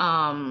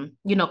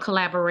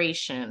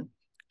collaboration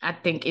I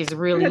think is We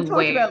really had talked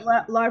where.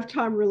 about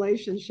lifetime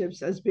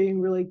relationships as being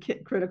really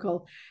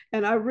critical,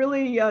 and I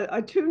really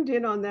I tuned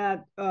in on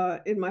that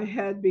in my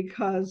head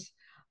because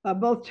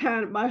both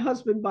my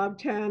husband Bob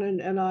Tannen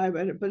and I,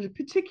 but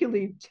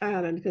particularly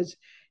Tannen, because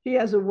he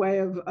has a way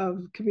of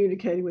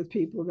communicating with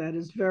people that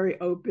is very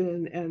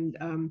open,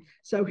 and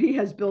so he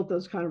has built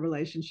those kind of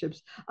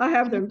relationships. I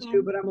have them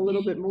too, but I'm a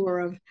little bit more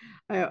of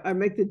I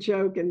make the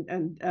joke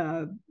and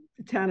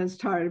Tannen's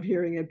tired of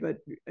hearing it, but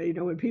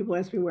when people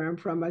ask me where I'm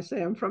from, I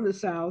say I'm from the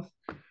South,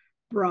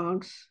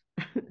 Bronx,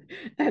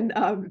 and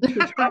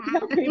to try to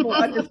help people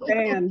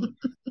understand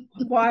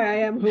why I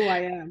am who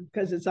I am,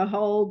 because it's a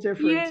whole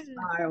different Yeah.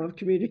 style of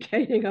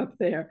communicating up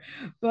there.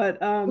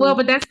 But Well,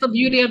 but that's the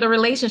beauty of the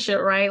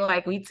relationship, right?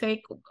 Like we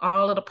take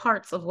all of the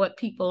parts of what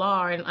people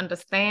are and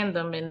understand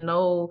them and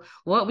know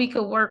what we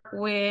could work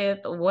with,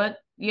 what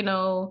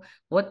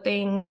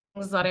things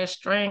are their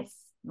strengths,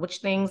 which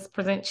things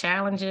present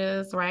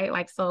challenges, right?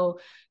 Like, so,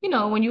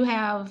 when you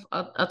have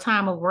a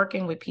time of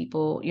working with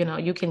people,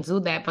 you can do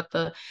that. But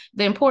the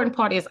important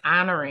part is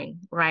honoring,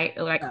 right?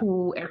 Like yeah.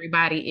 who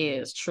everybody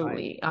is Right.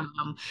 truly.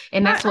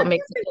 And that's I what do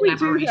makes the think we do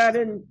collaboration. that,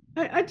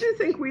 and I do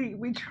think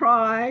we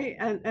try,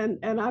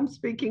 and I'm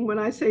speaking when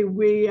I say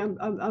we,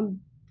 I'm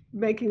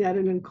making that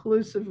an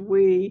inclusive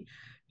we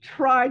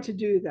try to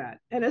do that,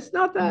 and it's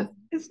not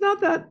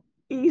that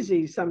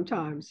easy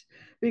sometimes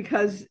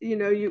because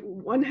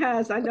one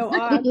has I know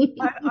I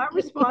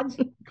respond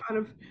kind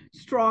of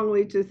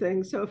strongly to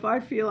things, so if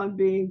I feel I'm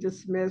being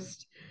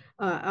dismissed,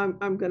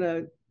 I'm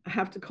gonna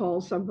have to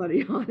call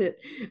somebody on it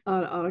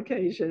on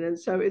occasion, and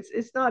so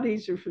it's not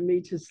easier for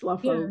me to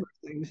slough Yeah. over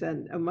things,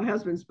 and my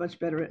husband's much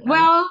better at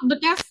Well, but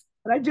that's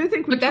but I do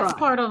think we But that's try.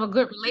 part of a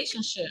good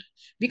relationship.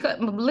 Because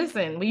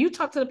listen, when you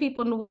talk to the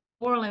people in New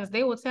Orleans,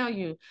 they will tell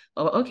you,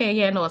 "Oh, okay,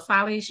 yeah, no,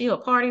 Asali, she'll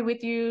party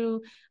with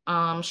you,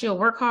 she'll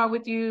work hard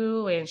with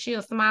you, and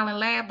she'll smile and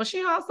laugh, but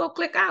she also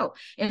click out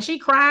and she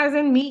cries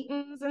in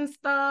meetings and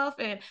stuff,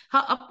 and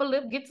her upper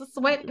lip gets a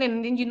sweating,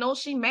 and then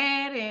she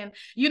mad, and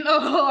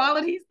all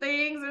of these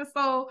things, and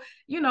so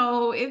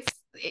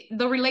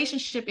the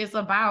relationship is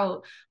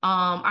about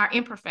our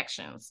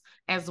imperfections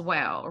as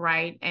well,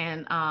 right?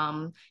 And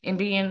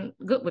being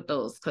good with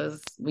those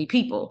because we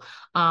people,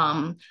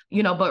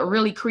 but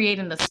really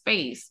creating the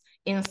space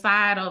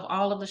inside of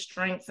all of the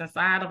strengths,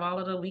 inside of all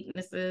of the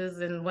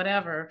weaknesses and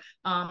whatever,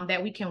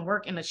 that we can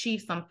work and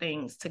achieve some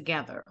things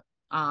together.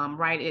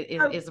 Right? It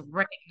Oh, is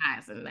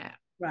recognizing that.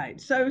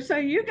 right. So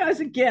you guys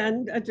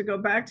again, to go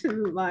back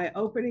to my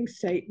opening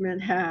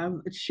statement, have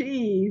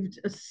achieved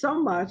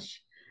so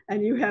much,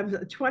 and you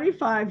have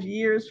 25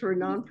 years for a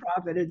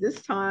nonprofit at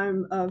this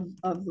time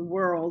of the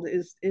world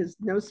is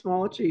no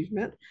small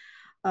achievement.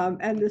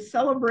 And the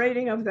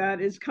celebrating of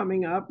that is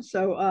coming up.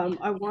 So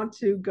I want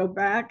to go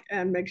back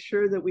and make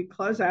sure that we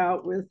close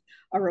out with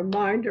a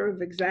reminder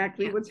of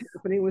exactly Yes. what's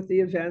happening with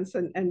the events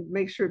and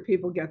make sure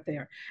people get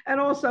there.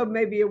 And also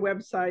maybe a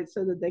website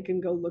so that they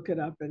can go look it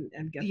up and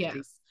get the details.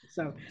 Yes.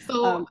 So,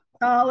 So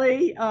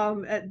Holly,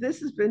 this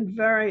has been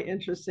very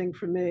interesting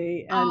for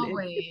me, and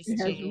always, it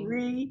has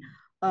Jean.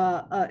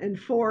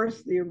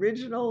 enforced the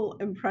original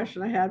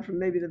impression I had from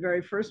maybe the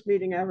very first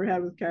meeting I ever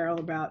had with Carol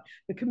about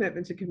the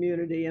commitment to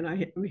community, and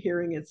I'm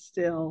hearing it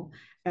still,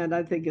 and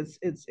I think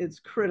it's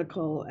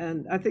critical,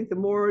 and I think the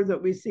more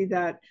that we see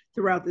that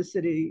throughout the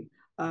city,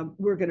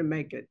 we're going to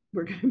make it.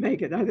 We're going to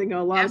make it. I think a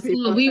lot of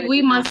people are Absolutely. We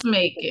thinking that. must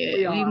make We it.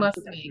 We are. must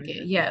make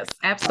it. Yes,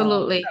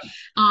 absolutely.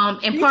 So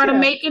And part of details.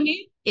 making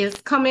it is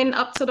coming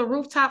up to the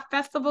rooftop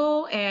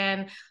festival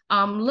and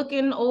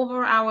looking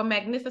over our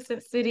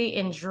magnificent city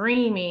and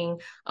dreaming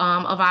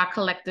of our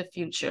collective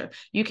future.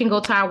 You can go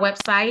to our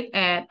website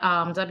at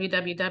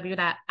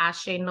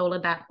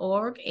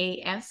www.ashenola.org,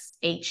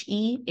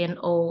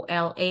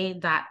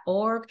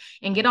 ashenola.org,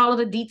 and get all of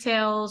the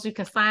details. You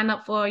can sign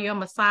up for your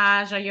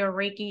massage or your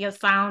Reiki or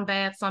sound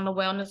baths on the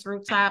wellness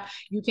rooftop.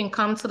 You can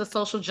come to the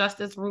social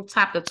justice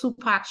rooftop, the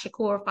Tupac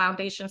Shakur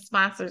Foundation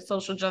sponsored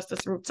social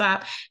justice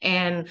rooftop,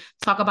 and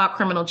talk about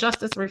criminal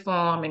justice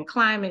reform and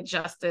climate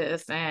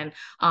justice and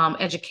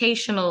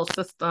educational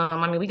system.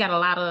 I mean, we got a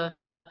lot of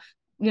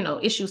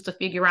issues to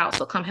figure out.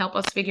 So come help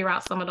us figure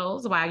out some of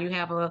those while you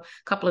have a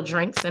couple of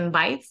drinks and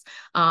bites.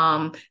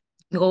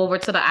 Go over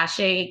to the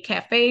Ashe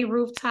Cafe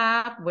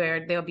rooftop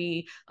where there'll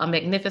be a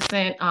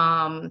magnificent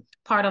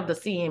part of the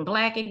Seeing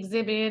Black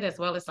exhibit, as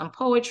well as some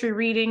poetry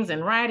readings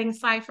and writing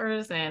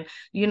ciphers and,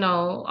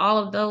 all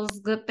of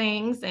those good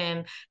things.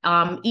 And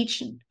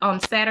each on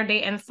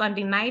Saturday and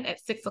Sunday night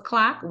at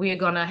 6:00, we're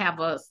going to have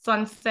a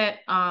sunset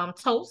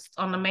toast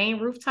on the main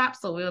rooftop.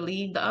 So we'll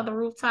leave the other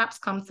rooftops,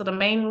 come to the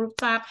main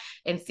rooftop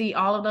and see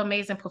all of the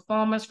amazing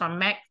performers from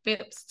Mac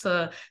Phipps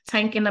to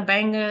Tank and the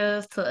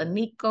Bangers to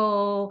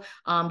Aniko,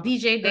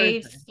 DJ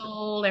Dave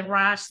Soul and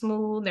Raj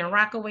Smooth and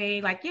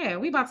Rockaway. Like, yeah,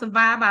 we about to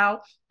vibe out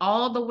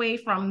all the way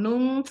from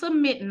noon to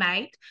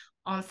midnight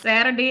on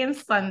Saturday and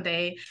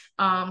Sunday.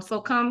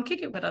 So come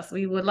kick it with us.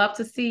 We would love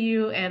to see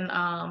you and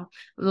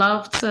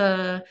love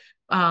to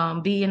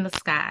be in the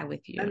sky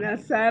with you. And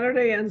that's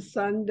Saturday and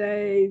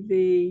Sunday,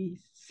 the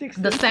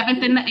 6th, the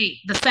 7th and the 8th.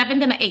 The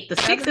 7th and the 8th. The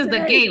 6th is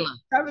the gala.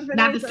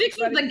 Now the 6th is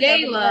the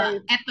gala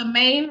at the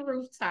main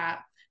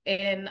rooftop.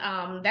 And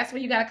that's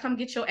where you got to come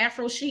get your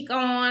Afro chic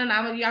on.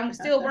 I'm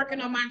still working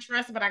on my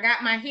dress, but I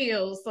got my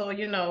heels. So,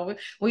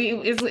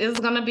 it's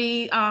going to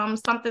be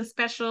something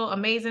special,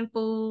 amazing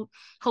food,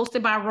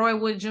 hosted by Roy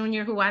Wood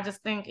Jr., who I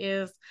just think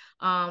is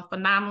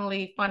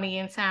phenomenally funny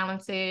and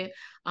talented.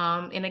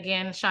 And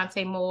again,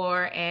 Shantae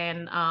Moore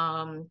and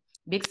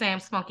Big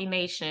Sam's Funky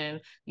Nation,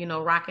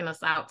 rocking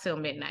us out till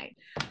midnight.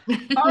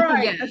 All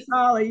right, yes.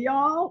 Asali,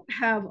 y'all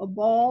have a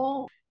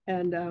ball.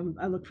 And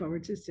I look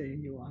forward to seeing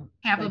you all.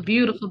 Have a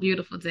beautiful,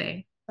 beautiful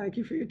day. Thank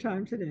you for your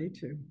time today,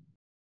 too.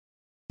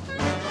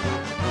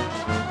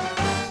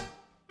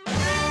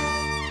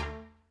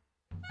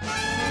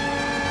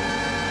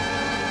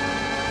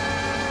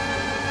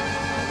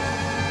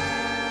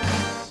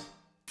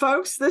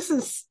 Folks, this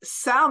is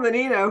Sal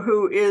Mannino,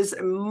 who is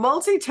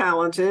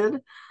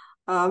multi-talented,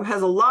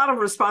 has a lot of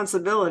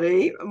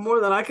responsibility, more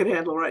than I could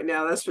handle right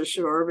now, that's for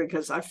sure,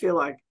 because I feel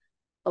like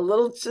a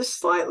little just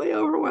slightly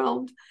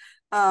overwhelmed.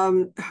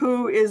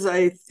 Who is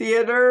a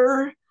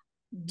theater,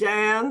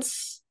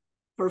 dance,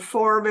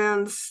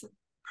 performance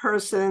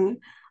person,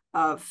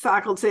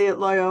 faculty at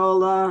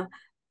Loyola,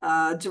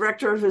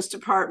 director of his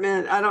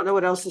department. I don't know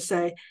what else to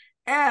say,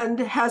 and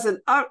has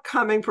an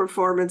upcoming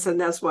performance, and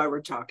that's why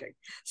we're talking.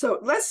 So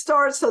let's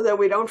start so that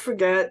we don't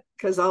forget,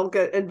 because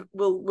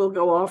we'll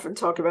go off and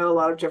talk about a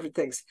lot of different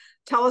things.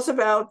 Tell us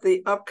about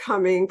the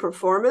upcoming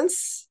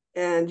performance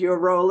and your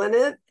role in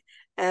it,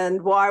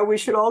 and why we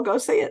should all go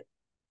see it.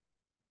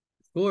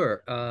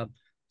 Sure.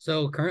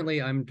 So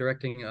currently I'm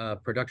directing a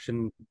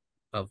production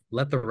of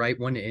Let the Right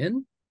One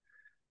In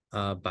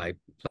by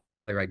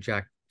playwright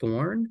Jack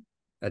Thorne.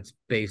 That's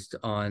based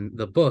on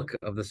the book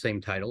of the same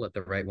title, Let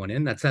the Right One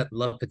In. That's at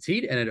La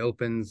Petite, and it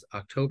opens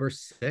October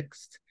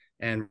 6th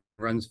and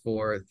runs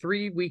for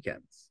 3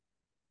 weekends.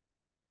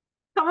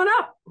 Coming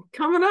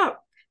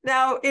up.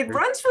 Now, it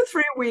runs for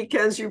 3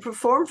 weekends. You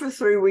perform for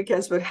 3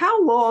 weekends, but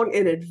how long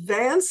in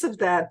advance of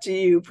that do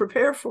you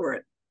prepare for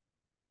it?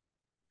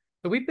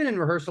 So we've been in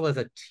rehearsal as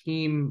a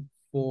team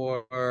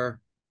for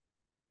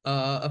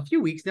a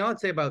few weeks now. I'd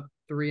say about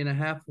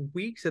 3.5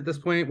 weeks at this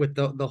point with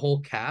the whole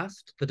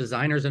cast. The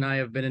designers and I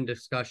have been in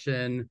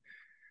discussion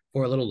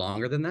for a little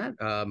longer than that.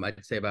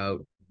 I'd say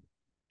about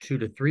 2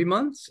 to 3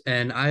 months.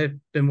 And I've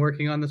been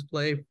working on this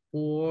play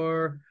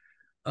for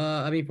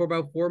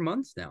about 4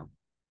 months now.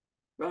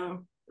 Wow.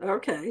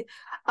 Okay.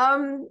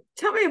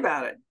 Tell me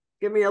about it.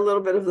 Give me a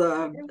little bit of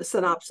the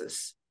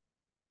synopsis.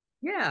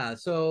 Yeah.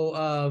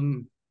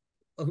 So,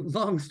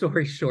 long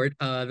story short,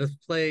 this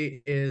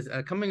play is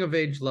a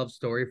coming-of-age love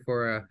story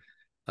for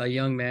a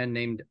young man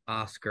named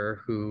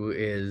Oscar who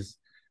is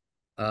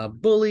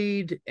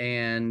bullied,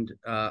 and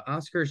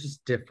Oscar is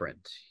just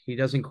different. He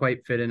doesn't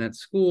quite fit in at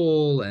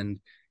school, and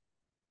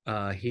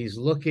he's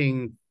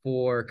looking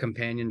for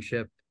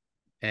companionship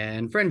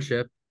and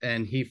friendship,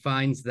 and he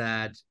finds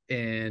that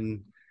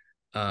in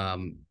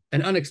an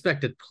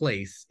unexpected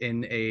place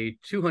in a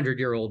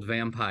 200-year-old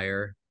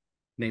vampire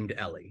named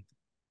Ellie.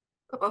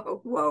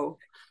 Oh, whoa.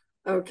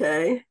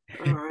 Okay.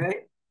 All right.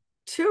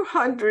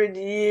 200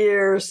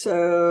 years.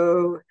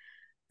 So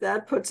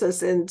that puts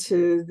us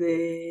into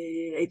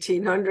the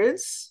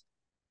 1800s.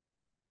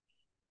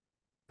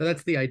 So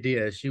that's the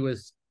idea. She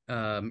was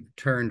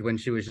turned when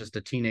she was just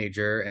a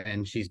teenager,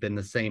 and she's been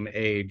the same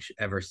age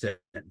ever since.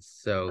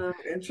 So Oh,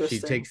 she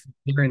interesting. takes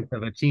the appearance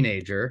of a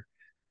teenager,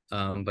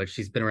 but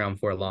she's been around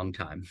for a long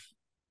time.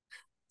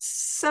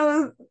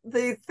 So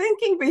the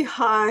thinking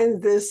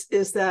behind this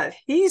is that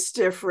he's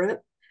different.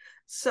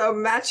 So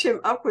match him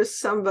up with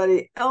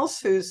somebody else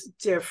who's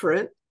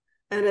different,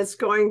 and it's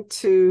going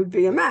to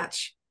be a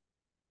match.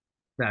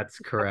 That's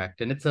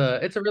correct, and it's a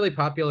really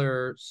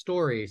popular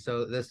story.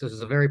 So this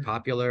is a very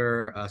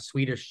popular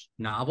Swedish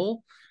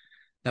novel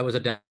that was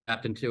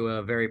adapted into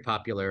a very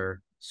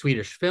popular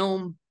Swedish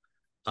film.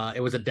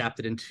 It was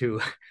adapted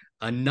into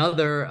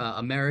another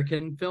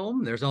American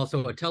film. There's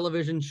also a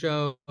television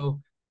show,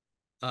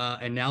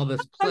 and now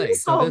this I play.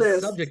 miss So all this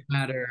this. subject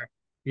matter,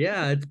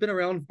 yeah, it's been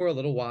around for a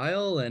little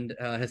while and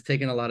has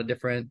taken a lot of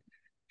different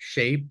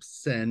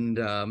shapes. And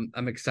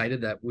I'm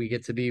excited that we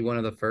get to be one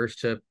of the first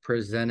to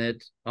present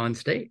it on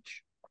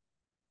stage.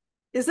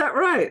 Is that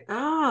right?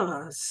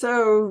 Ah,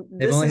 so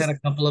They've this only is had a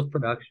couple of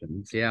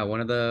productions. Yeah,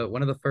 one of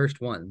the first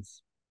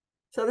ones.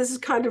 so this is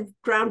kind of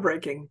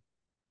groundbreaking.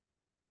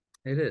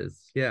 It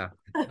is, yeah.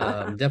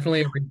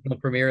 Definitely a regional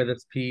premiere of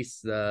this piece.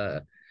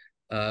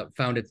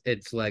 Found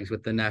its legs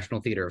with the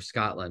National Theatre of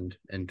Scotland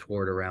and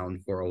toured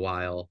around for a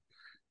while.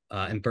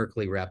 And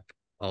Berkeley Rep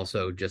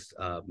also just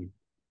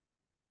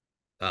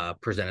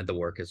presented the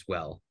work as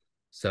well.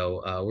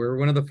 So we're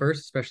one of the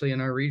first, especially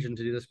in our region,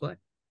 to do this play.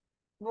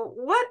 Well,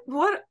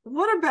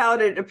 what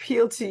about it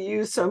appealed to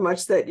you so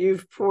much that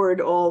you've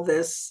poured all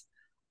this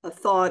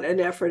thought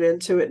and effort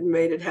into it and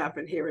made it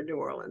happen here in New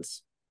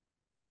Orleans?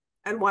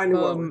 And why New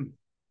Orleans?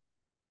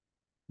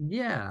 Um,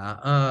 yeah,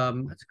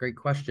 that's a great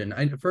question.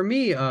 For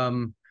me,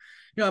 I'm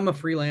a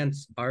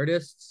freelance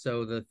artist,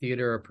 so the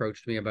theater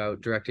approached me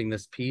about directing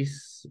this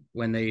piece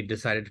when they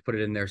decided to put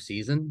it in their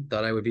season.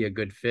 Thought I would be a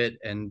good fit,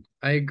 and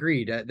I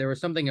agreed. There was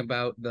something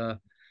about the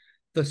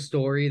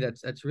story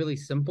that's really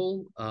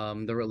simple.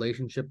 The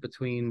relationship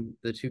between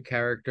the two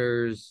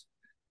characters,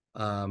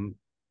 um,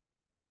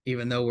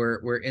 even though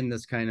we're in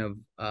this kind of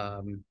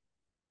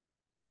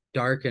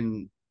dark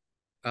and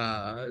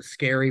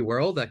scary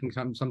world that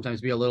can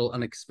sometimes be a little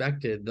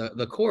unexpected.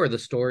 The core of the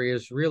story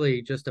is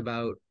really just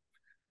about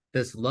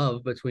this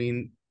love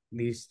between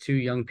these two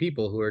young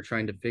people who are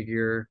trying to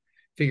figure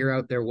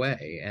out their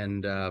way.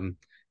 And I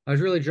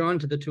was really drawn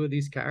to the two of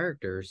these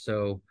characters.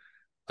 So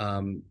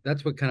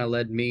that's what kind of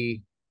led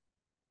me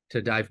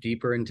to dive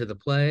deeper into the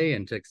play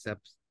and to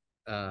accept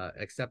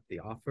the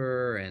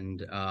offer.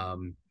 And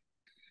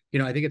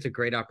I think it's a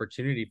great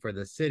opportunity for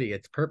the city.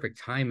 It's perfect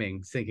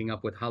timing syncing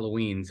up with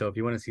Halloween. So if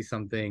you want to see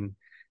something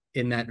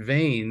in that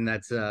vein,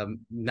 that's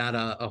not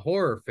a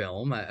horror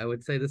film, I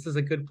would say this is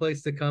a good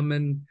place to come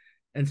and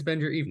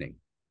spend your evening.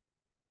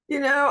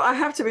 I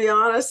have to be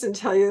honest and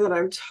tell you that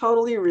I'm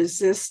totally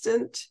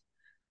resistant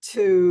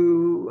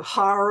to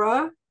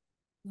horror,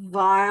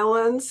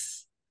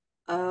 violence.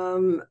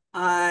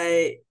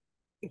 I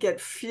get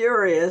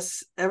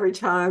furious every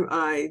time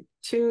I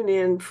tune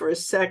in for a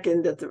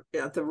second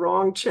at the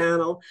wrong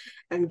channel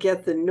and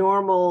get the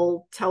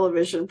normal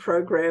television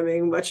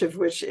programming, much of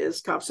which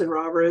is cops and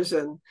robbers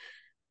and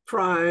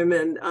crime.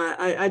 And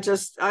I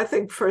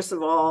think, first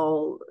of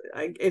all,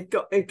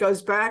 it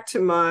goes back to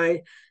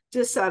my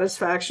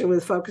dissatisfaction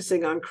with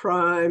focusing on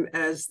crime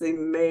as the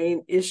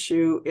main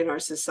issue in our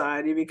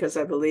society, because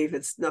I believe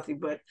it's nothing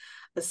but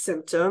a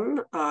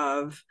symptom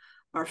of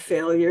our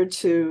failure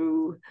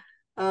to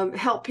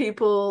help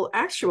people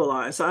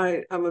actualize.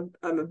 I'm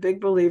a big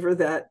believer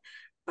that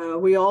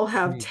we all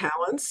have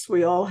talents.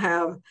 We all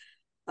have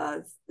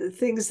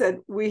things that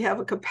we have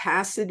a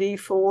capacity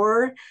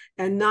for,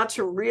 and not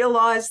to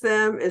realize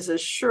them is a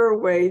sure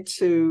way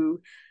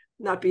to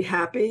not be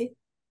happy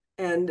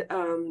and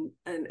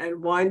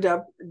wind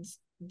up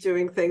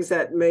doing things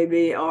that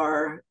maybe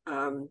are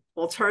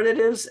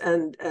alternatives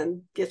and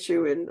get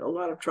you in a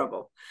lot of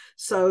trouble.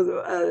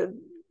 So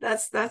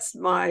that's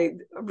my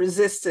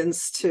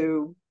resistance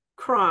to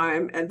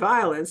crime and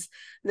violence.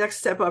 Next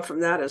step up from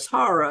that is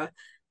horror,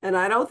 and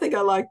I don't think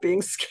I like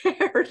being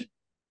scared.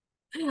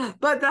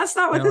 But that's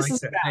not what No, this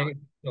is about.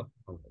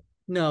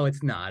 no,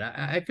 it's not.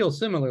 I feel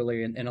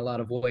similarly in a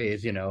lot of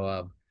ways.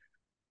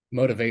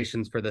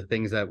 Motivations for the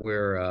things that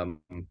we're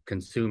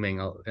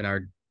consuming in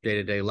our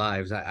day-to-day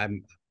lives.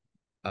 I'm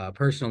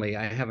personally,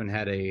 I haven't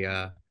had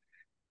a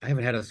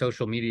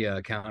social media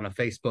account, a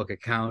Facebook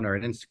account, or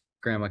an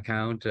Instagram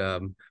account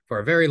for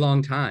a very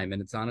long time,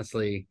 and it's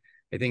honestly,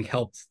 I think,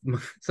 helped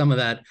some of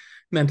that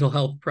mental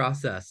health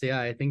process. Yeah,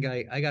 I think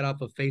I got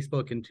off of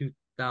Facebook in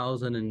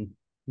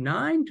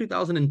 2009,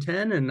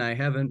 2010, and I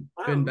haven't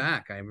been Wow.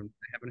 back. I haven't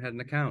had an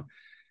account.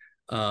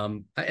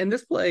 And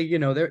this play,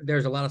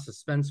 there's a lot of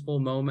suspenseful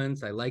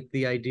moments. I like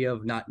the idea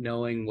of not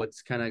knowing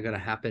what's kind of going to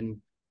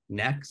happen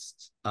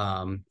next.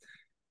 And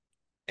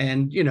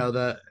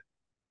the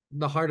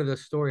heart of the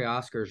story,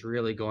 Oscar's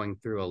really going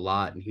through a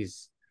lot, and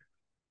he's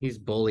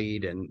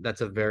bullied, and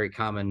that's a very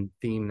common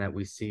theme that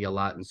we see a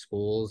lot in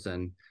schools.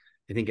 And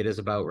I think it is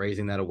about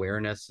raising that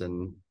awareness.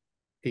 And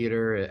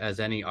theater, as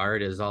any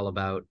art, is all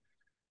about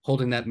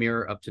holding that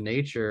mirror up to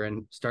nature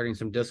and starting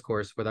some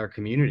discourse with our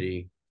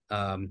community.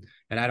 And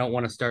I don't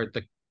want to start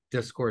the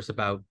discourse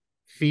about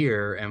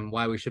fear and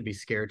why we should be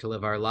scared to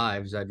live our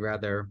lives. I'd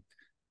rather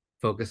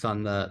focus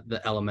on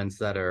the elements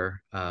that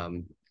are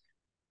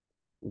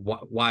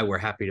why we're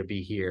happy to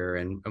be here,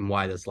 and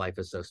why this life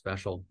is so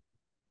special.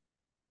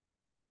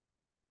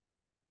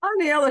 On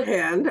the other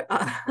hand,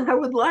 I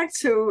would like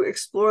to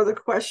explore the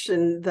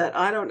question that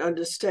I don't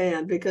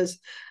understand, because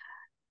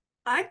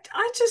I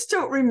just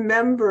don't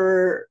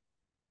remember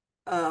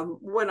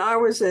when I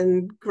was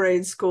in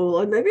grade school,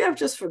 and maybe I've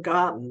just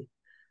forgotten,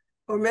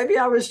 or maybe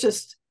I was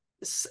just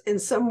in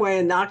some way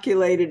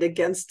inoculated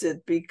against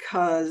it,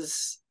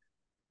 because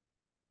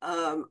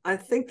I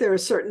think there are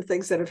certain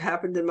things that have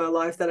happened in my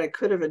life that I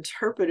could have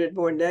interpreted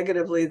more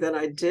negatively than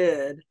I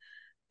did,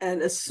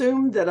 and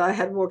assumed that I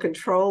had more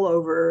control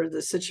over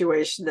the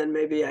situation than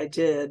maybe I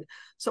did.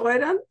 So I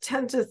don't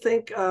tend to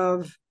think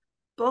of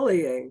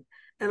bullying,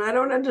 and I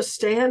don't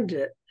understand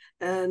it.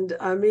 And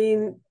I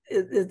mean,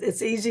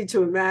 it's easy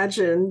to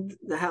imagine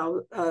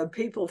how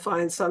people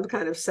find some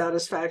kind of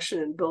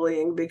satisfaction in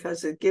bullying,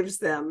 because it gives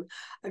them,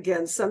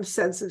 again, some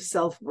sense of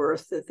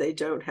self-worth that they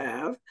don't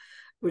have,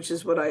 which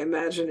is what I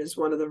imagine is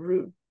one of the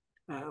root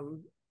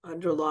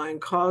underlying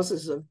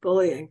causes of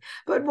bullying.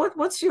 But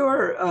what's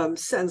your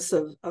sense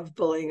of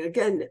bullying?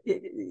 Again,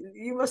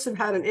 you must have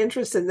had an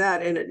interest in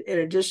that, in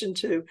addition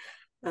to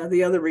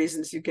the other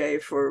reasons you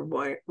gave for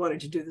why wanting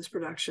to do this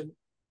production.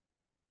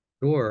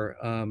 Sure.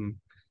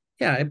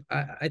 Yeah,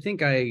 I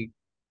think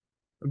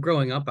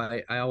growing up,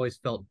 I always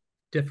felt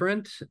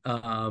different.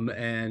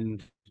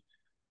 And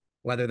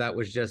whether that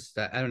was just,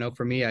 I don't know,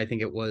 for me, I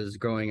think it was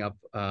growing up.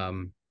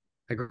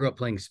 I grew up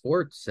playing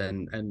sports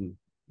and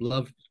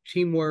loved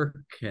teamwork,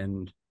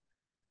 and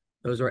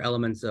those were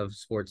elements of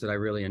sports that I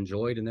really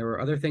enjoyed. And there were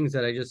other things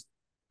that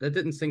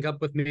didn't sync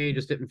up with me,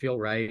 just didn't feel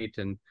right.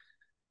 And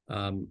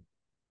um,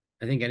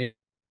 I think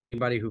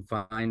anybody who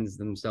finds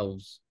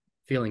themselves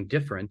feeling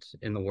different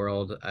in the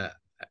world, I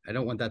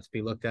don't want that to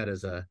be looked at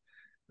as a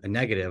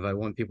negative. I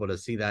want people to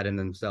see that in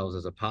themselves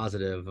as a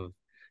positive.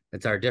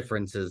 It's our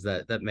differences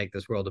that make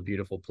this world a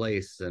beautiful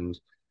place. And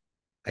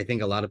I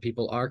think a lot of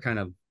people are kind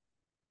of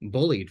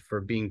bullied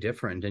for being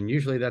different, and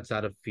usually that's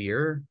out of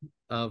fear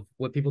of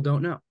what people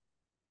don't know,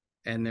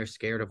 and they're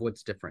scared of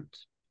what's different.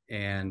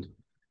 And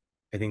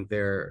I think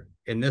they're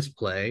in this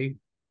play,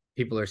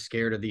 people are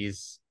scared of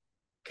these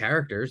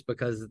characters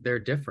because they're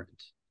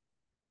different,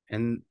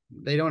 and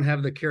they don't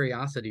have the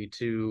curiosity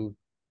to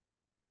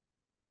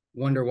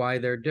wonder why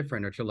they're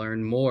different, or to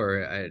learn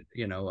more.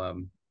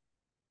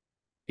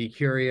 Be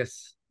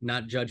curious,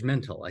 not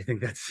judgmental. I think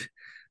that's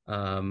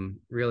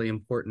really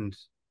important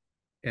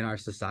in our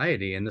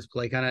society, and this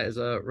play kind of is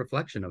a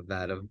reflection of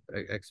that, of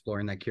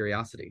exploring that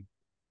curiosity.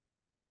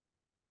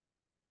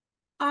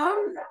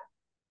 Um,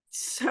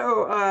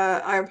 so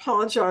I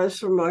apologize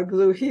for my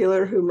glue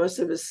healer, who must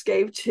have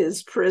escaped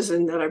his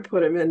prison that I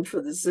put him in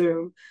for the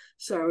Zoom.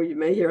 So you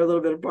may hear a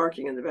little bit of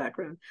barking in the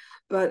background.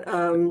 But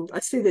I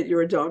see that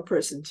you're a dog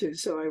person too,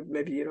 so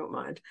maybe you don't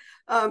mind.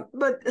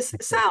 But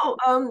Sal,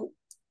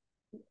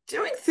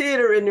 doing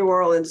theater in New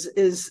Orleans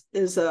is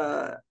in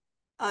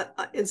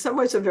some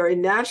ways a very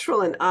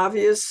natural and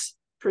obvious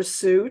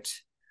pursuit.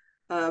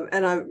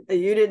 And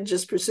you didn't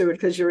just pursue it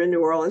because you're in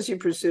New Orleans, you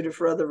pursued it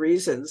for other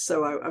reasons.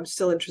 So I'm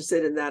still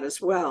interested in that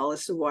as well,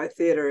 as to why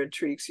theater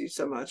intrigues you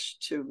so much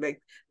to make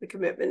the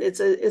commitment.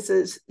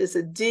 It's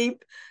a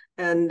deep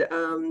and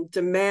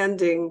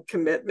demanding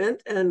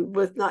commitment, and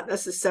with not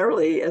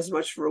necessarily as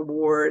much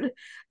reward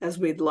as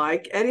we'd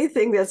like.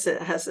 Anything that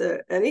has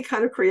any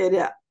kind of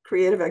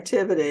creative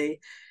activity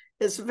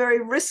is very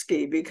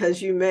risky,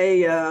 because you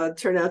may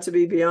turn out to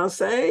be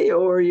Beyonce,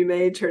 or you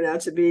may turn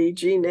out to be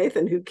Gene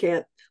Nathan, who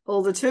can't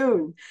hold a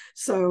tune.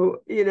 So,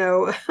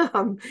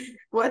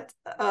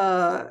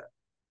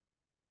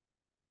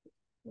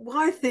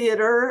 why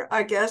theater,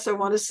 I guess I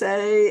want to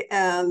say.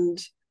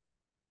 And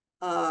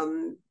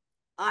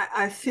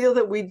I feel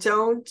that we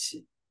don't,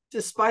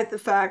 despite the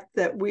fact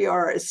that we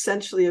are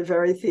essentially a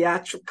very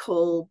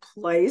theatrical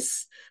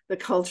place, the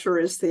culture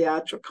is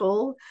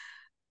theatrical,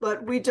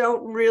 but we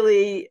don't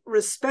really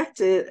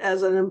respect it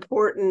as an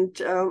important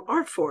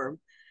art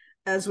form,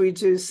 as we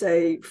do,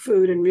 say,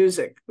 food and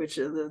music, which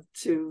are the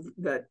two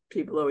that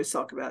people always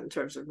talk about in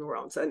terms of New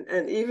Orleans.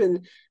 And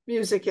even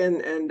music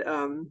and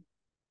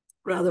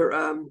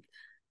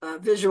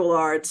visual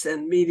arts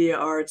and media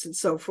arts and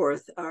so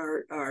forth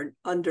are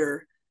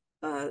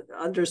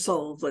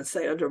undersold, let's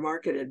say,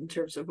 undermarketed in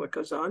terms of what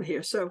goes on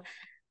here. So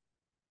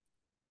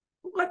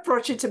what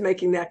brought you to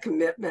making that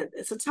commitment?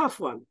 It's a tough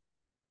one.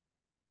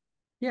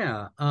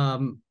 Yeah. I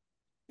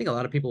think a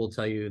lot of people will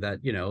tell you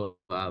that,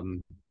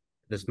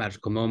 this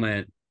magical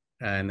moment,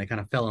 and they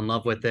kind of fell in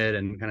love with it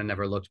and kind of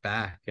never looked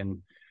back. And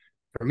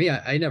for me,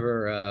 I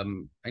never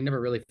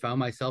really found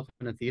myself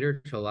in a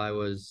theater till I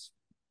was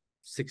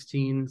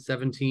 16,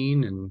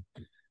 17. And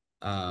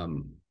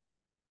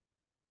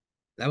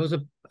that was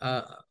a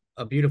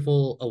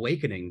beautiful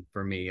awakening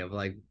for me, of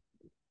like,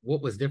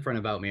 what was different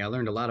about me. I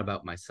learned a lot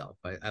about myself.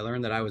 I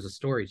learned that I was a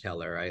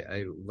storyteller.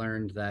 I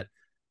learned that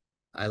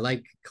I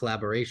like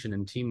collaboration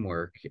and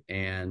teamwork,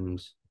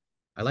 and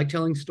I like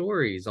telling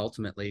stories.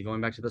 Ultimately,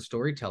 going back to the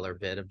storyteller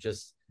bit of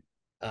just,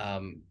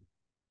 um,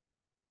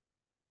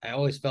 I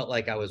always felt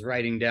like I was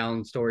writing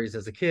down stories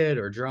as a kid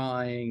or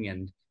drawing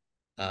and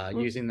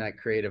using that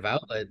creative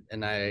outlet.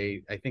 And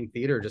I think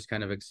theater just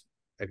kind of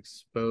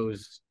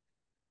exposed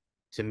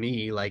to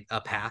me like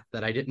a path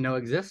that I didn't know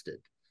existed.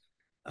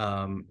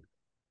 Um,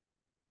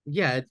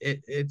 yeah,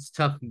 it's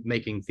tough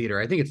making theater.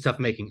 I think it's tough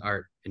making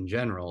art in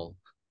general.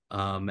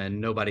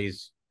 And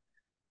nobody's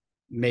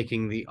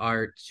making the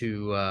art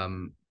to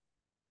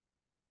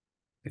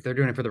if they're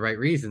doing it for the right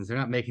reasons, they're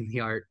not making the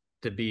art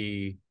to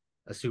be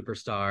a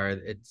superstar.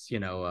 It's,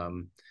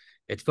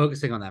 it's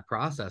focusing on that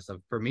process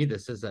of, for me,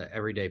 this is a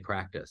everyday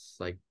practice.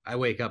 Like I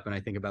wake up and I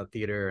think about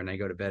theater, and I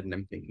go to bed and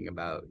I'm thinking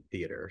about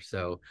theater.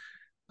 So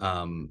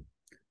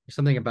there's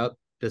something about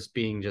this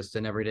being just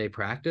an everyday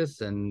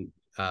practice, and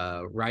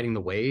riding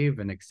the wave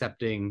and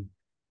accepting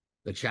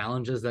the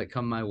challenges that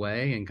come my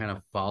way and kind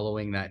of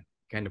following that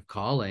kind of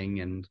calling.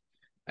 And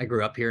I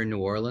grew up here in New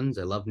Orleans.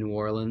 I love New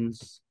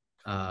Orleans.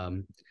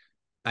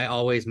 I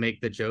always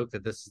make the joke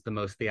that this is the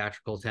most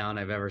theatrical town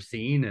I've ever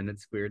seen, and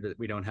it's weird that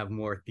we don't have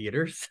more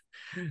theaters.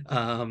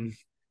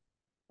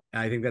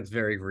 I think that's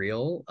very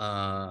real.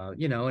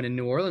 And in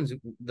New Orleans,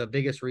 the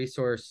biggest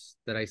resource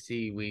that I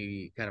see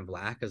we kind of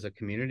lack as a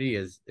community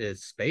is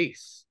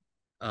space.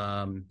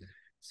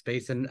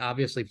 Space and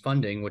obviously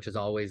funding, which is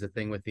always a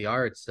thing with the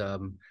arts.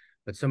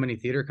 But so many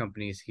theater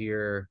companies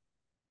here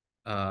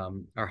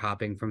are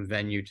hopping from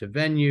venue to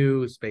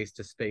venue, space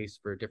to space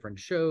for different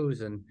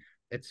shows, and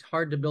it's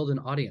hard to build an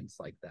audience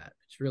like that.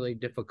 It's really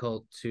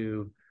difficult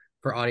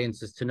for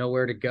audiences to know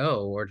where to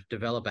go or to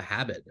develop a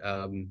habit.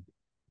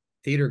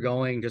 Theater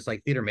going, just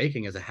like theater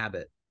making, is a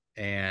habit.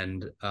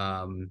 And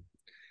I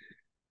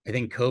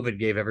think COVID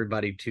gave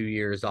everybody 2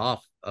 years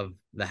off of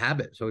the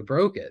habit. So we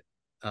broke it.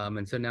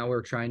 And so now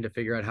we're trying to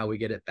figure out how we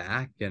get it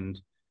back. And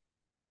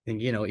I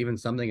think, even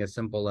something as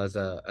simple as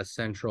a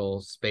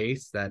central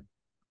space that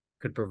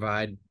could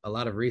provide a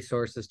lot of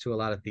resources to a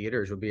lot of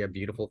theaters would be a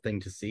beautiful thing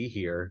to see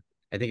here.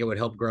 I think it would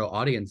help grow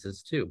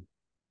audiences too.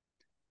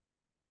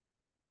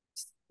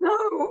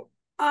 So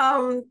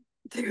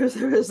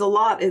there is a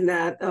lot in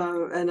that,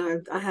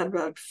 and I had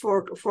about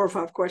four or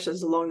five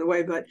questions along the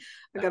way, but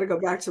I got to go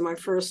back to my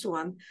first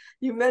one.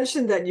 You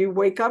mentioned that you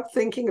wake up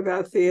thinking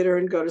about theater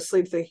and go to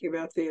sleep thinking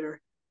about theater.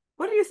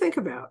 What do you think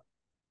about?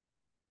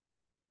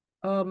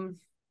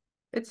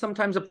 It's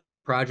sometimes a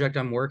project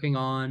I'm working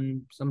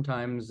on.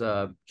 Sometimes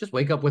just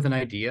wake up with an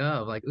idea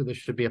of like, oh, this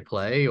should be a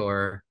play,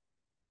 or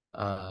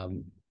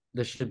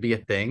this should be a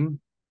thing.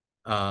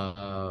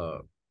 I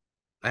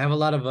have a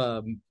lot of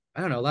I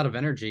don't know, a lot of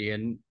energy,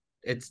 and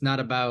it's not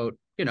about,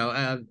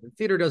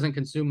 theater doesn't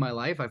consume my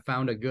life. I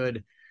found a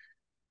good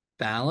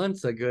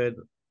balance, a good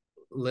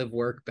live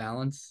work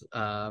balance.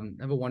 I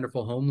have a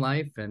wonderful home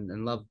life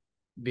and love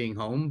being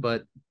home,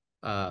 but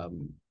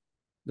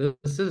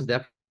this is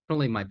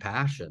definitely my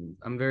passion.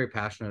 I'm very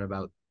passionate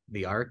about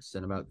the arts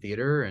and about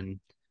theater, and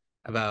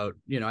about,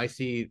 I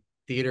see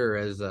theater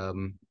as a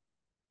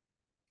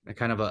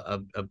kind of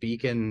a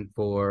beacon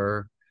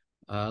for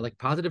like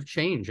positive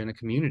change in a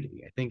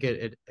community. I think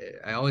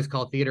I always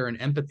call theater an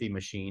empathy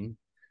machine.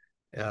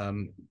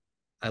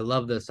 I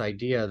love this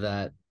idea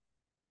that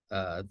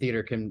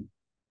theater can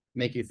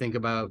make you think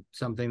about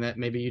something that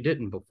maybe you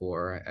didn't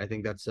before. I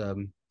think that's a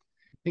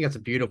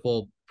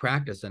beautiful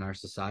practice in our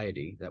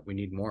society that we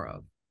need more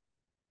of.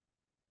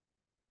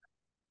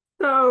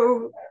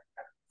 So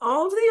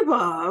all of the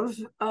above,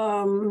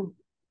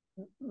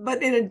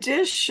 but in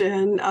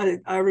addition,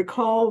 I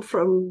recall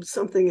from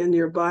something in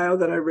your bio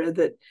that I read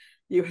that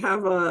you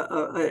have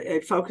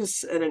a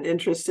focus and an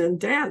interest in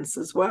dance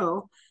as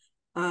well.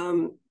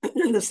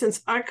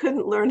 Since I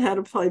couldn't learn how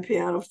to play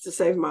piano to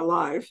save my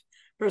life,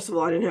 first of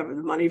all, I didn't have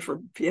the money for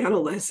piano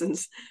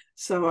lessons,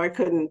 so I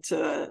couldn't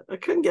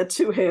get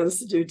two hands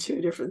to do two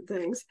different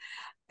things.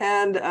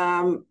 And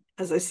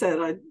as I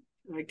said, I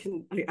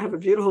have a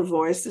beautiful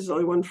voice. There's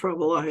only one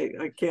trouble: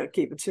 I can't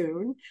keep a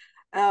tune.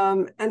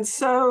 And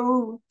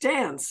so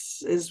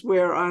dance is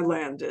where I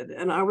landed.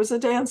 And I was a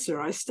dancer.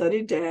 I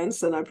studied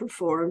dance and I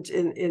performed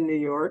in New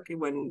York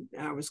when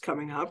I was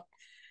coming up.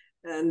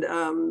 And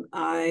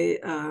I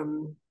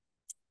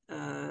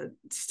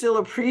still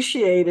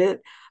appreciate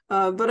it.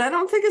 But I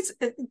don't think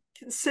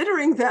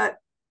considering that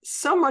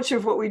so much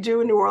of what we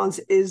do in New Orleans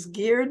is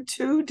geared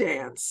to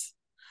dance.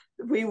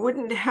 We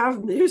wouldn't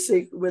have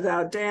music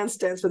without dance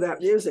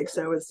without music.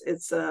 So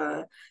it's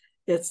a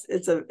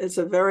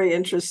very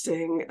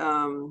interesting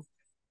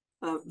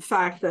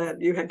fact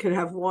that you could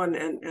have one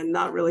and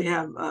not really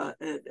have a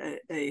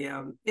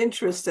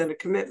interest and a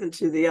commitment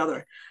to the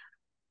other.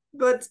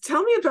 But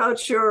tell me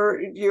about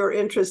your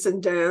interest in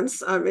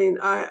dance. I mean,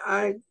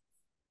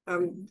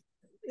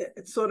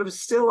 it's sort of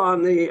still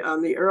on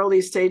the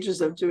early stages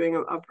of doing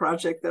a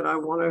project that I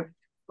want to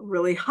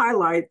really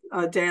highlight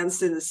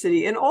dance in the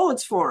city in all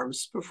its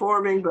forms,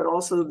 performing, but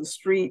also the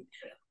street,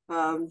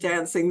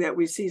 dancing that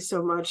we see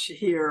so much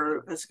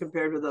here as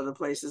compared with other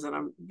places. And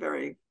I'm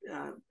very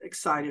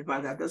excited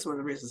by that. That's one of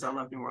the reasons I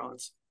love New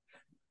Orleans.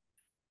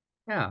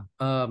 Yeah.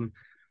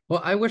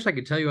 Well, I wish I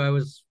could tell you I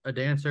was a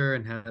dancer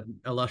and had an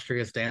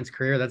illustrious dance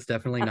career. That's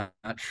definitely not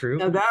true.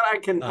 Now that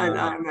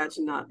I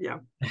imagine not. Yeah.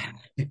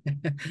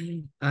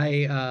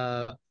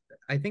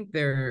 I think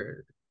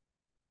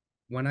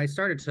when I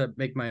started to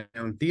make my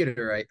own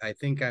theater, I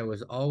think I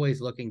was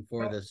always looking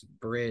for this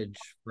bridge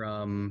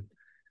from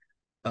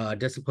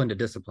discipline to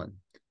discipline.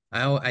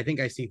 I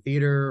think I see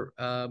theater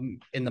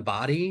in the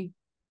body.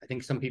 I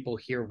think some people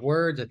hear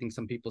words. I think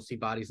some people see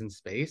bodies in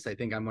space. I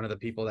think I'm one of the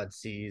people that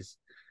sees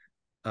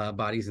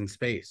bodies in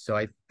space. So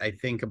I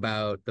think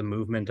about the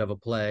movement of a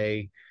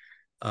play.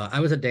 I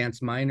was a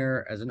dance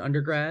minor as an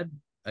undergrad.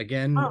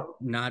 Again,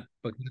 not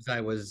because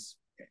I was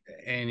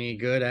any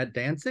good at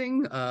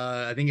dancing.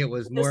 I think it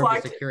was more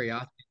of just a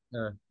curiosity.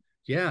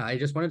 Yeah, I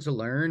just wanted to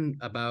learn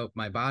about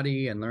my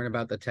body and learn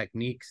about the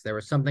techniques. There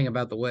was something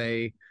about the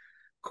way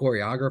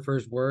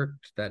choreographers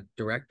worked that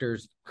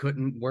directors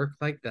couldn't work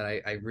like that.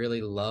 I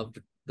really loved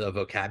the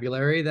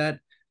vocabulary that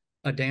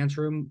a dance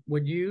room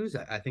would use.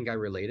 I think I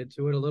related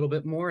to it a little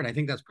bit more. And I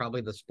think that's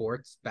probably the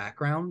sports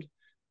background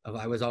of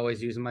I was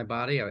always using my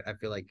body. I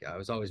feel like I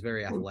was always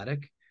very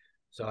athletic.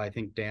 So I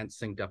think dance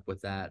synced up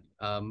with that.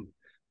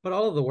 But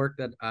all of the work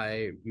that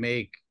I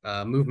make,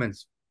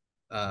 movements,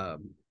 a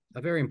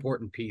very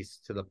important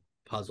piece to the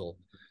puzzle.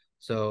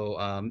 So,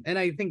 and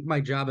I think my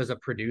job as a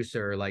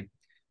producer, like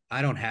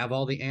I don't have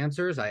all the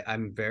answers.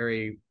 I'm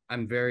very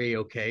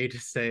okay to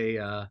say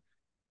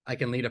I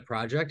can lead a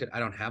project. I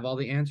don't have all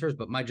the answers,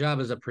 but my job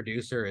as a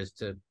producer is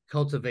to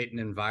cultivate an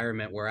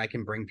environment where I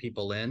can bring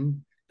people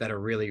in that are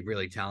really,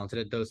 really talented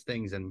at those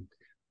things, and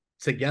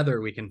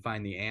together we can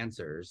find the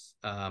answers.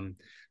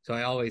 So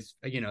I always,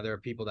 there are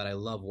people that I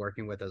love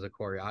working with as a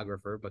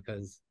choreographer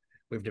because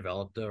we've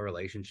developed a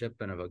relationship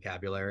and a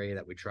vocabulary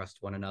that we trust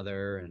one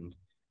another. And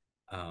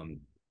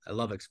I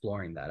love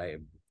exploring that.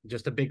 I'm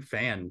just a big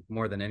fan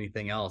more than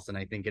anything else. And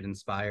I think it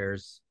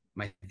inspires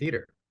my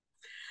theater.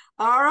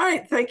 All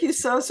right. Thank you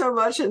so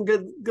much, and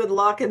good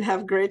luck, and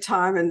have a great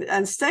time,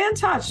 and stay in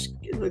touch.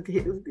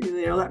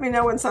 Let me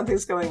know when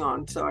something's going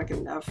on so I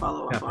can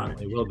follow up on it.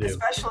 Will do.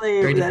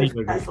 Especially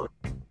that has a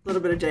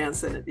little bit of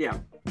dance in it. Yeah.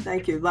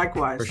 Thank you.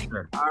 Likewise. For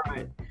sure.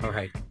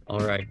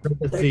 All right.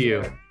 Good to see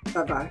you.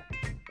 Bye-bye.